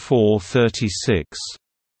 NF4 36.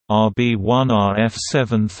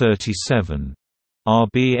 RB1RF7 37.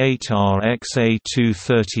 RB8RXA2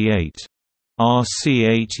 38.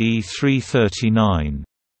 RC8E3 39.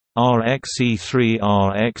 RXE3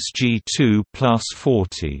 RXG2 plus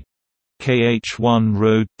 40. KH1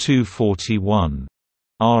 Road 2 41.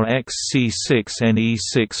 RXC6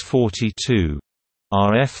 NE6 42.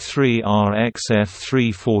 RF3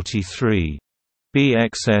 RXF3 43.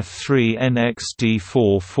 BXF3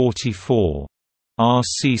 NXD4 44.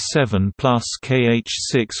 RC7 plus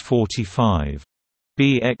KH6 45.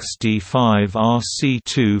 BXD5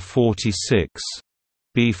 RC2 46.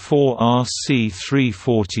 B4 RC3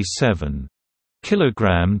 47.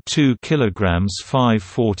 Kilogram 2 kilograms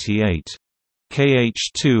 548.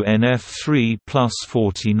 KH2 NF3 plus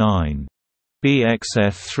 49.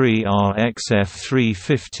 BXF3 RXF3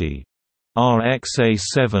 50.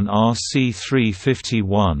 RXA7 RC3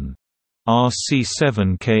 51.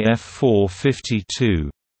 RC7 KF4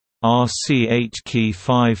 52. RC8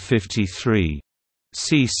 K5 53.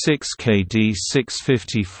 C6 KD6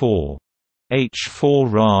 54.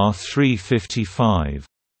 H4 Ra 355.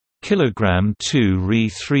 Kilogram 2 Re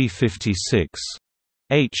 356.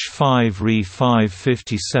 H5 Re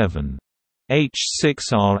 557.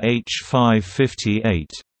 H6 RH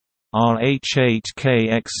 558. RH8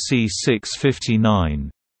 KXC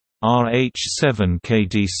 659. RH7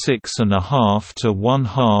 KD 6.5 to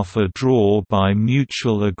 1/2 a draw by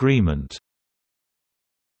mutual agreement.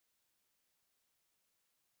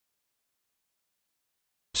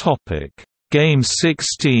 Game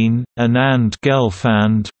 16, Anand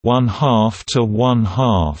Gelfand, 1/2 to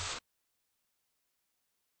 1/2.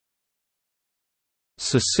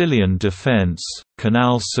 Sicilian defense,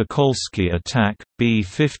 Kanal Sokolski attack,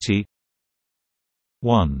 B50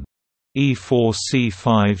 1. E4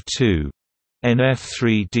 C5 2.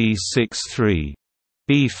 NF3 D6 3.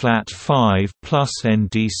 B flat 5 plus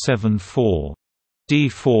ND7 4.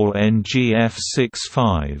 D4 NGF 6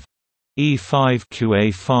 5. E5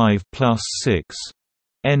 QA5 plus 6.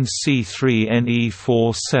 NC3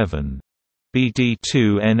 NE4 7.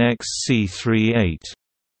 BD2 NXC3 8.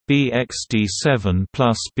 BXD7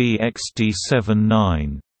 plus BXD7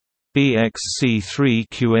 9. BXC3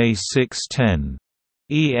 QA6 10.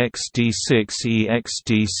 EXD6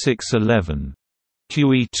 EXD6 11.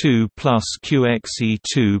 QE2 plus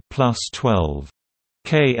QXE2 plus 12.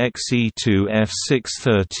 KXE2 F6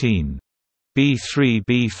 13. B3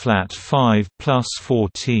 B flat 5 plus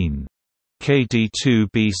 14. KD2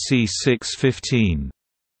 BC 6 15.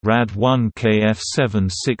 Rad 1 KF 7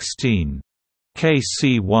 16.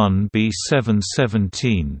 KC1 B7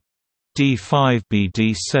 17. D5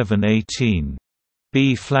 BD 7 18.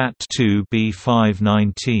 B flat 2 B5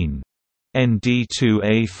 19. ND2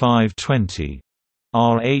 A5 20.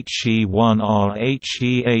 RHE1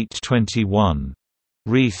 RHE 8 21.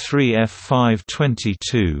 Re3 F5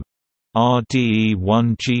 22.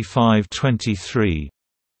 RDE1 G5 23.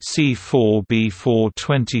 C4 B4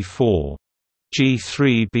 24.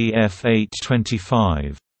 G3 BF8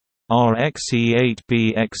 25. RXE8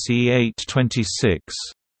 BXE8 26.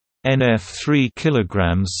 NF3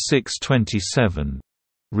 kg 6 27.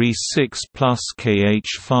 Re6 plus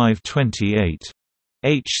KH5 28.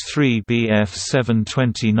 H3 BF7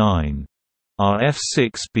 29.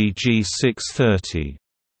 RF6 BG6 30.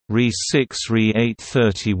 Re6 Re8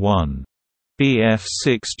 31.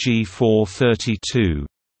 BF6 G4 32.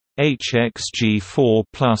 HXG4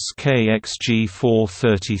 plus KXG4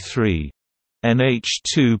 33.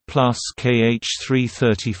 NH2 plus KH3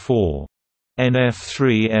 34.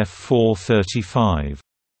 NF3 F4 35.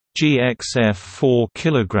 GXF 4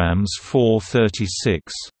 kg 4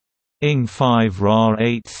 36. ING5 RAR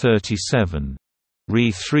 8 37.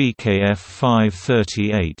 Re3 KF 5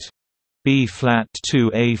 38. B flat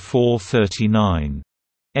 2 A4 39.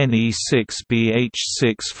 NE6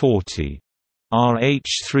 BH6 40.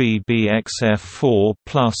 RH3 BXF4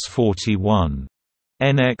 plus 41.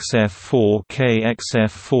 NXF4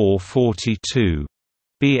 KXF4 42.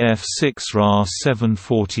 BF6 RA 7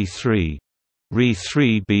 43.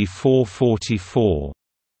 Re3 B4 44.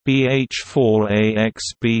 BH4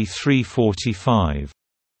 AXB 3 45.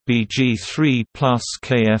 BG3 plus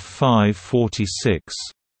KF5 46.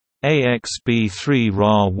 AXB3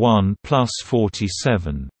 RA 1 plus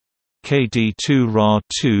 47. KD2 RA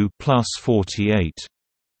 2 plus 48.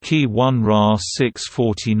 Key1 RA 6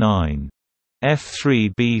 49.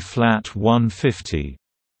 F3 B flat 150.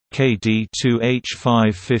 KD2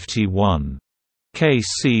 H5 51.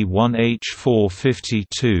 KC1 H4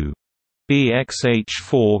 52.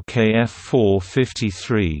 BXH4 KF4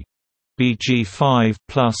 53. BG5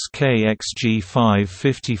 plus KXG5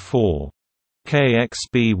 54.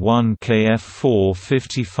 KXB1 KF4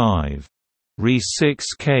 55. Re6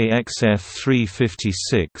 KXF3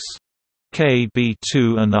 56.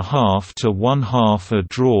 KB2 1/2 to 1/2 a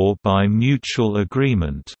draw by mutual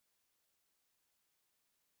agreement.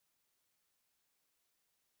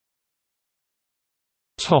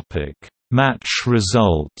 Topic: Match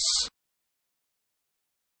results.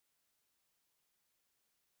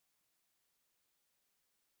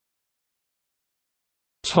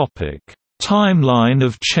 Topic: Timeline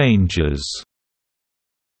of changes.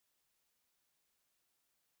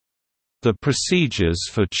 The procedures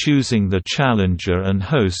for choosing the challenger and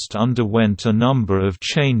host underwent a number of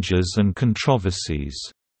changes and controversies.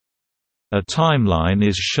 A timeline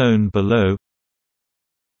is shown below.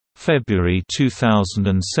 February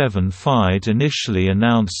 2007 FIDE initially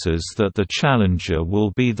announces that the challenger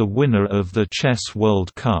will be the winner of the Chess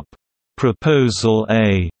World Cup, Proposal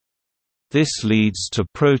A. This leads to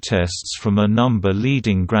protests from a number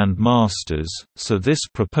leading grandmasters, so this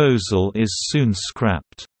proposal is soon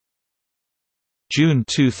scrapped. June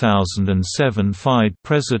 2007 FIDE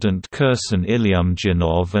President Kirsan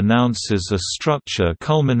Ilyumdinov announces a structure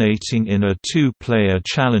culminating in a two-player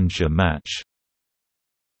challenger match.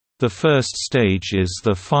 The first stage is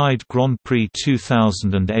the FIDE Grand Prix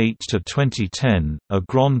 2008–2010, a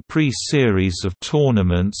Grand Prix series of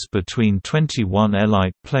tournaments between 21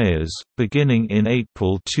 elite players, beginning in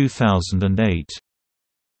April 2008.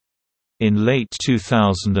 In late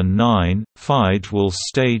 2009, FIDE will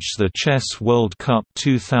stage the Chess World Cup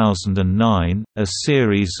 2009, a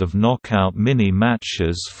series of knockout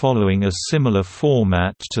mini-matches following a similar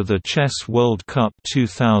format to the Chess World Cup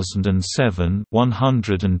 2007,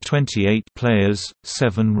 128 players,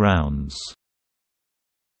 7 rounds.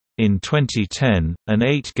 In 2010, an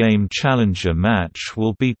 8-game challenger match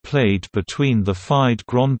will be played between the FIDE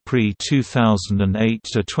Grand Prix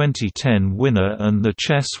 2008–2010 winner and the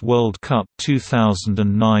Chess World Cup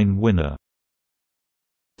 2009 winner.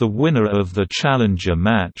 The winner of the challenger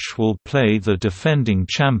match will play the defending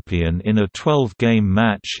champion in a 12-game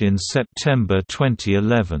match in September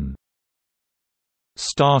 2011.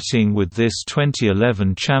 Starting with this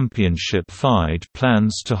 2011 championship, FIDE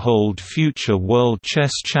plans to hold future World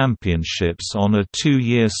Chess Championships on a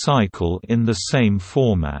 2-year cycle in the same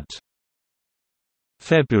format.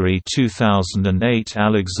 February 2008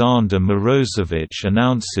 Alexander Morozevich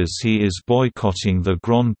announces he is boycotting the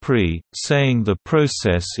Grand Prix, saying the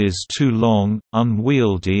process is too long,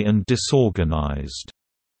 unwieldy and disorganized.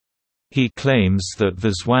 He claims that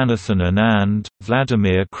Viswanathan Anand,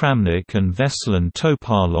 Vladimir Kramnik and Veselin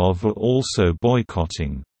Topalov are also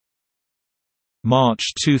boycotting. March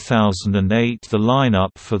 2008 – The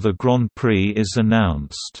lineup for the Grand Prix is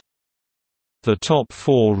announced. The top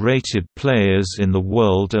 4 rated players in the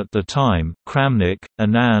world at the time, Kramnik,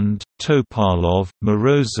 Anand, Topalov,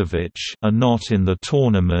 Morozevich, are not in the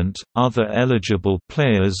tournament. Other eligible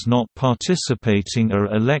players not participating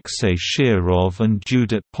are Alexei Shirov and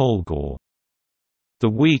Judit Polgar. The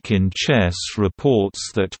Week in Chess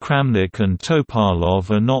reports that Kramnik and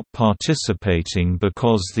Topalov are not participating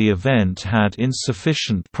because the event had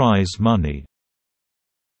insufficient prize money.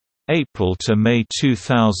 April to May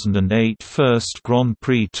 2008 First Grand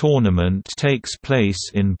Prix tournament takes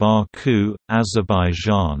place in Baku,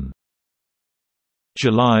 Azerbaijan.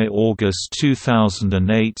 July–August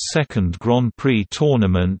 2008 Second Grand Prix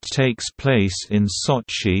tournament takes place in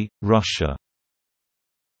Sochi, Russia.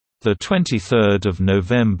 The 23rd of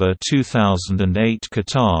November 2008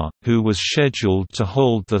 Qatar, who was scheduled to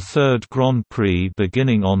hold the third Grand Prix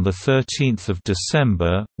beginning on the 13th of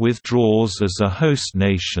December, withdraws as a host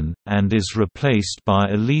nation and is replaced by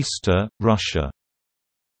Elista, Russia.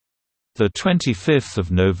 The 25th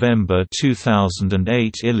of November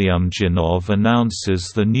 2008 Ilyumzhinov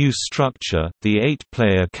announces the new structure, the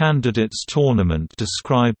 8-player candidates tournament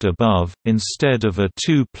described above, instead of a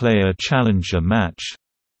 2-player challenger match.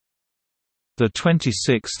 The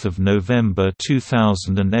 26th of November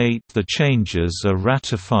 2008 the changes are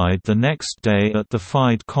ratified the next day at the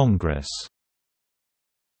FIDE Congress.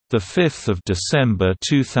 The 5th of December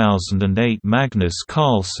 2008 Magnus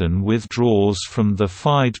Carlsen withdraws from the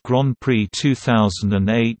FIDE Grand Prix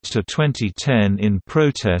 2008 to 2010 in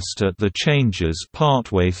protest at the changes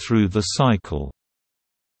partway through the cycle.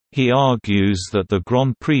 He argues that the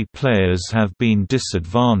Grand Prix players have been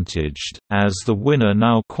disadvantaged, as the winner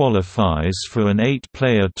now qualifies for an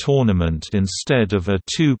 8-player tournament instead of a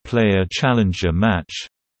 2-player challenger match.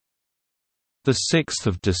 6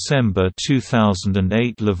 December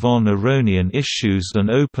 2008 Levon Aronian issues an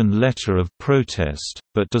open letter of protest,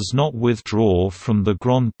 but does not withdraw from the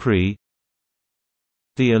Grand Prix.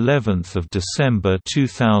 11 December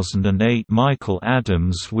 2008 Michael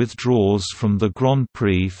Adams withdraws from the Grand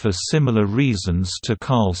Prix for similar reasons to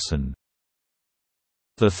Carlsen.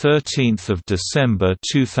 13 December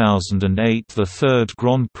 2008 the third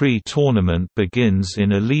Grand Prix tournament begins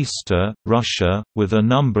in Elista, Russia, with a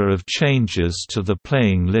number of changes to the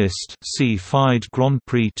playing list see FIDE Grand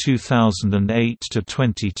Prix 2008 to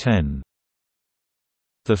 2010.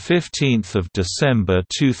 15 December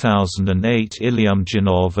 2008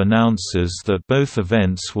 Ilyumzhinov announces that both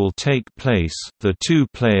events will take place, the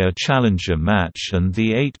 2-player challenger match and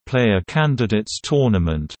the 8-player candidates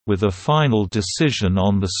tournament, with a final decision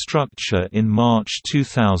on the structure in March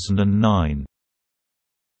 2009.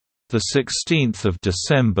 16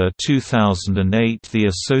 December 2008 the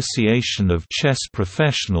Association of Chess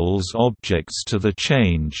Professionals objects to the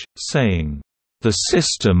change, saying, "The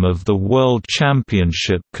system of the World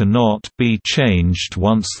Championship cannot be changed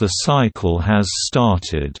once the cycle has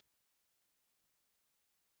started."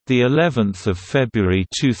 The 11th of February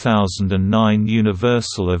 2009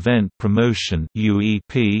 Universal Event Promotion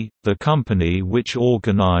 (UEP), the company which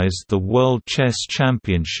organized the World Chess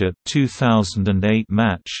Championship 2008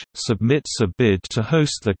 match, submits a bid to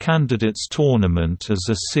host the candidates tournament as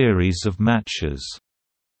a series of matches.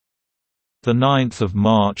 9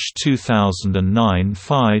 March 2009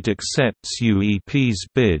 FIDE accepts UEP's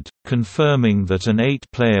bid, confirming that an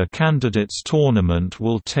 8-player candidates tournament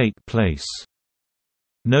will take place.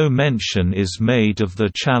 No mention is made of the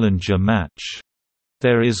challenger match.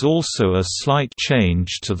 There is also a slight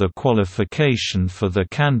change to the qualification for the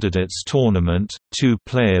candidates tournament, 2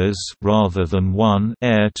 players rather than 1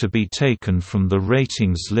 to be taken from the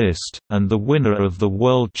ratings list, and the winner of the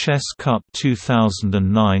World Chess Cup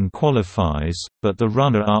 2009 qualifies, but the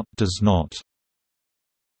runner-up does not.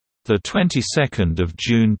 The 22nd of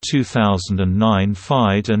June 2009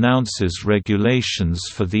 FIDE announces regulations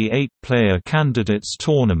for the 8-player candidates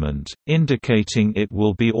tournament, indicating it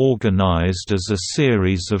will be organized as a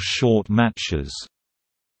series of short matches.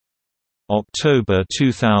 October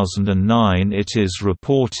 2009 it is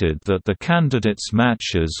reported that the candidates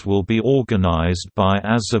matches will be organized by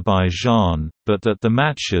Azerbaijan, but that the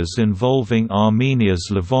matches involving Armenia's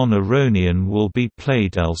Levon Aronian will be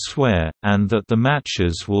played elsewhere, and that the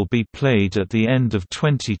matches will be played at the end of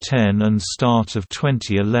 2010 and start of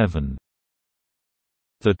 2011.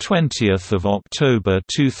 20th of October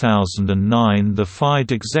 2009, the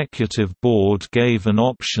FIDE Executive Board gave an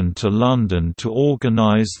option to London to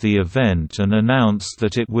organise the event and announced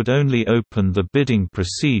that it would only open the bidding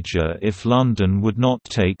procedure if London would not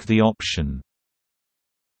take the option.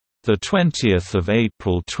 20th of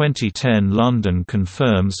April 2010, London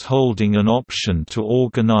confirms holding an option to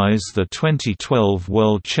organise the 2012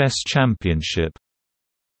 World Chess Championship.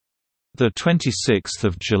 26th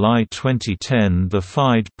of July 2010, the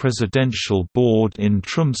FIDE Presidential Board in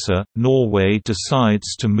Tromsø, Norway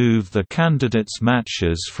decides to move the candidates'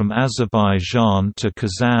 matches from Azerbaijan to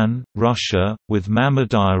Kazan, Russia, with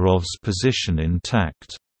Mamedyrov's position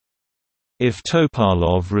intact. If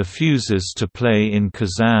Topalov refuses to play in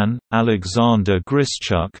Kazan, Alexander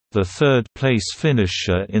Grischuk, the third-place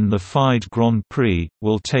finisher in the FIDE Grand Prix,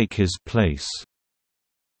 will take his place.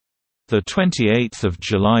 28th of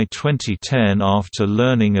July 2010, after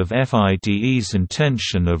learning of FIDE's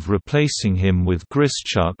intention of replacing him with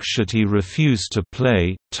Grischuk should he refuse to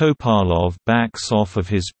play, Topalov backs off of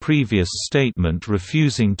his previous statement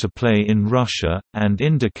refusing to play in Russia, and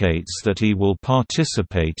indicates that he will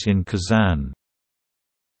participate in Kazan.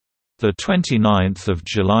 29th of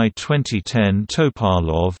July 2010,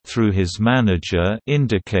 Topalov, through his manager,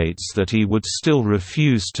 indicates that he would still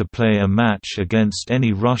refuse to play a match against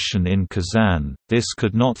any Russian in Kazan. This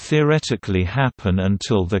could not theoretically happen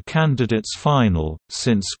until the candidates' final,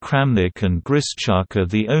 since Kramnik and Grischuk are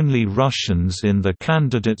the only Russians in the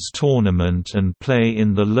candidates' tournament and play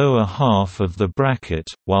in the lower half of the bracket,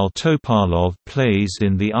 while Topalov plays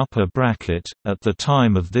in the upper bracket. At the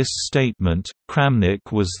time of this statement,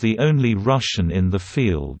 Kramnik was the only Russian in the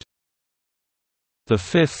field.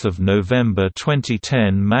 5th of November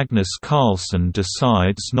 2010, Magnus Carlsen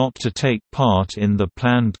decides not to take part in the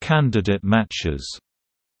planned candidate matches.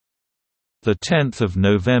 10th of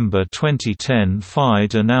November 2010,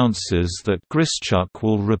 FIDE announces that Grischuk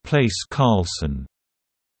will replace Carlsen.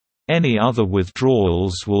 Any other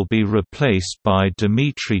withdrawals will be replaced by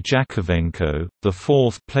Dmitry Jakovenko, the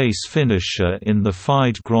fourth-place finisher in the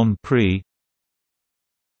FIDE Grand Prix.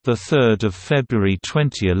 3rd of February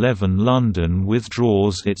 2011, London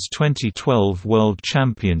withdraws its 2012 World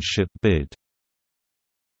Championship bid.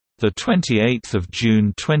 28th of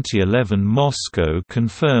June 2011, Moscow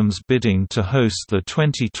confirms bidding to host the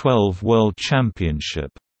 2012 World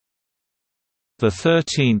Championship.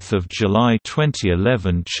 13th of July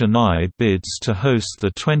 2011, Chennai bids to host the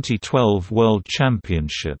 2012 World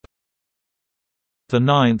Championship.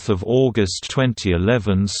 9th of August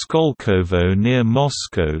 2011, Skolkovo near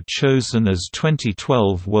Moscow chosen as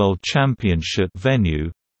 2012 World Championship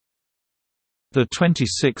venue.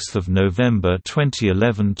 26th of November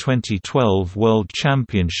 2011, 2012 World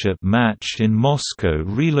Championship match in Moscow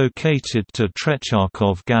relocated to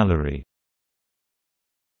Tretyakov Gallery.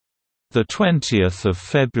 20th of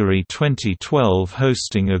February 2012,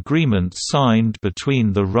 hosting agreement signed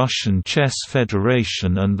between the Russian Chess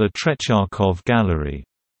Federation and the Tretyakov Gallery.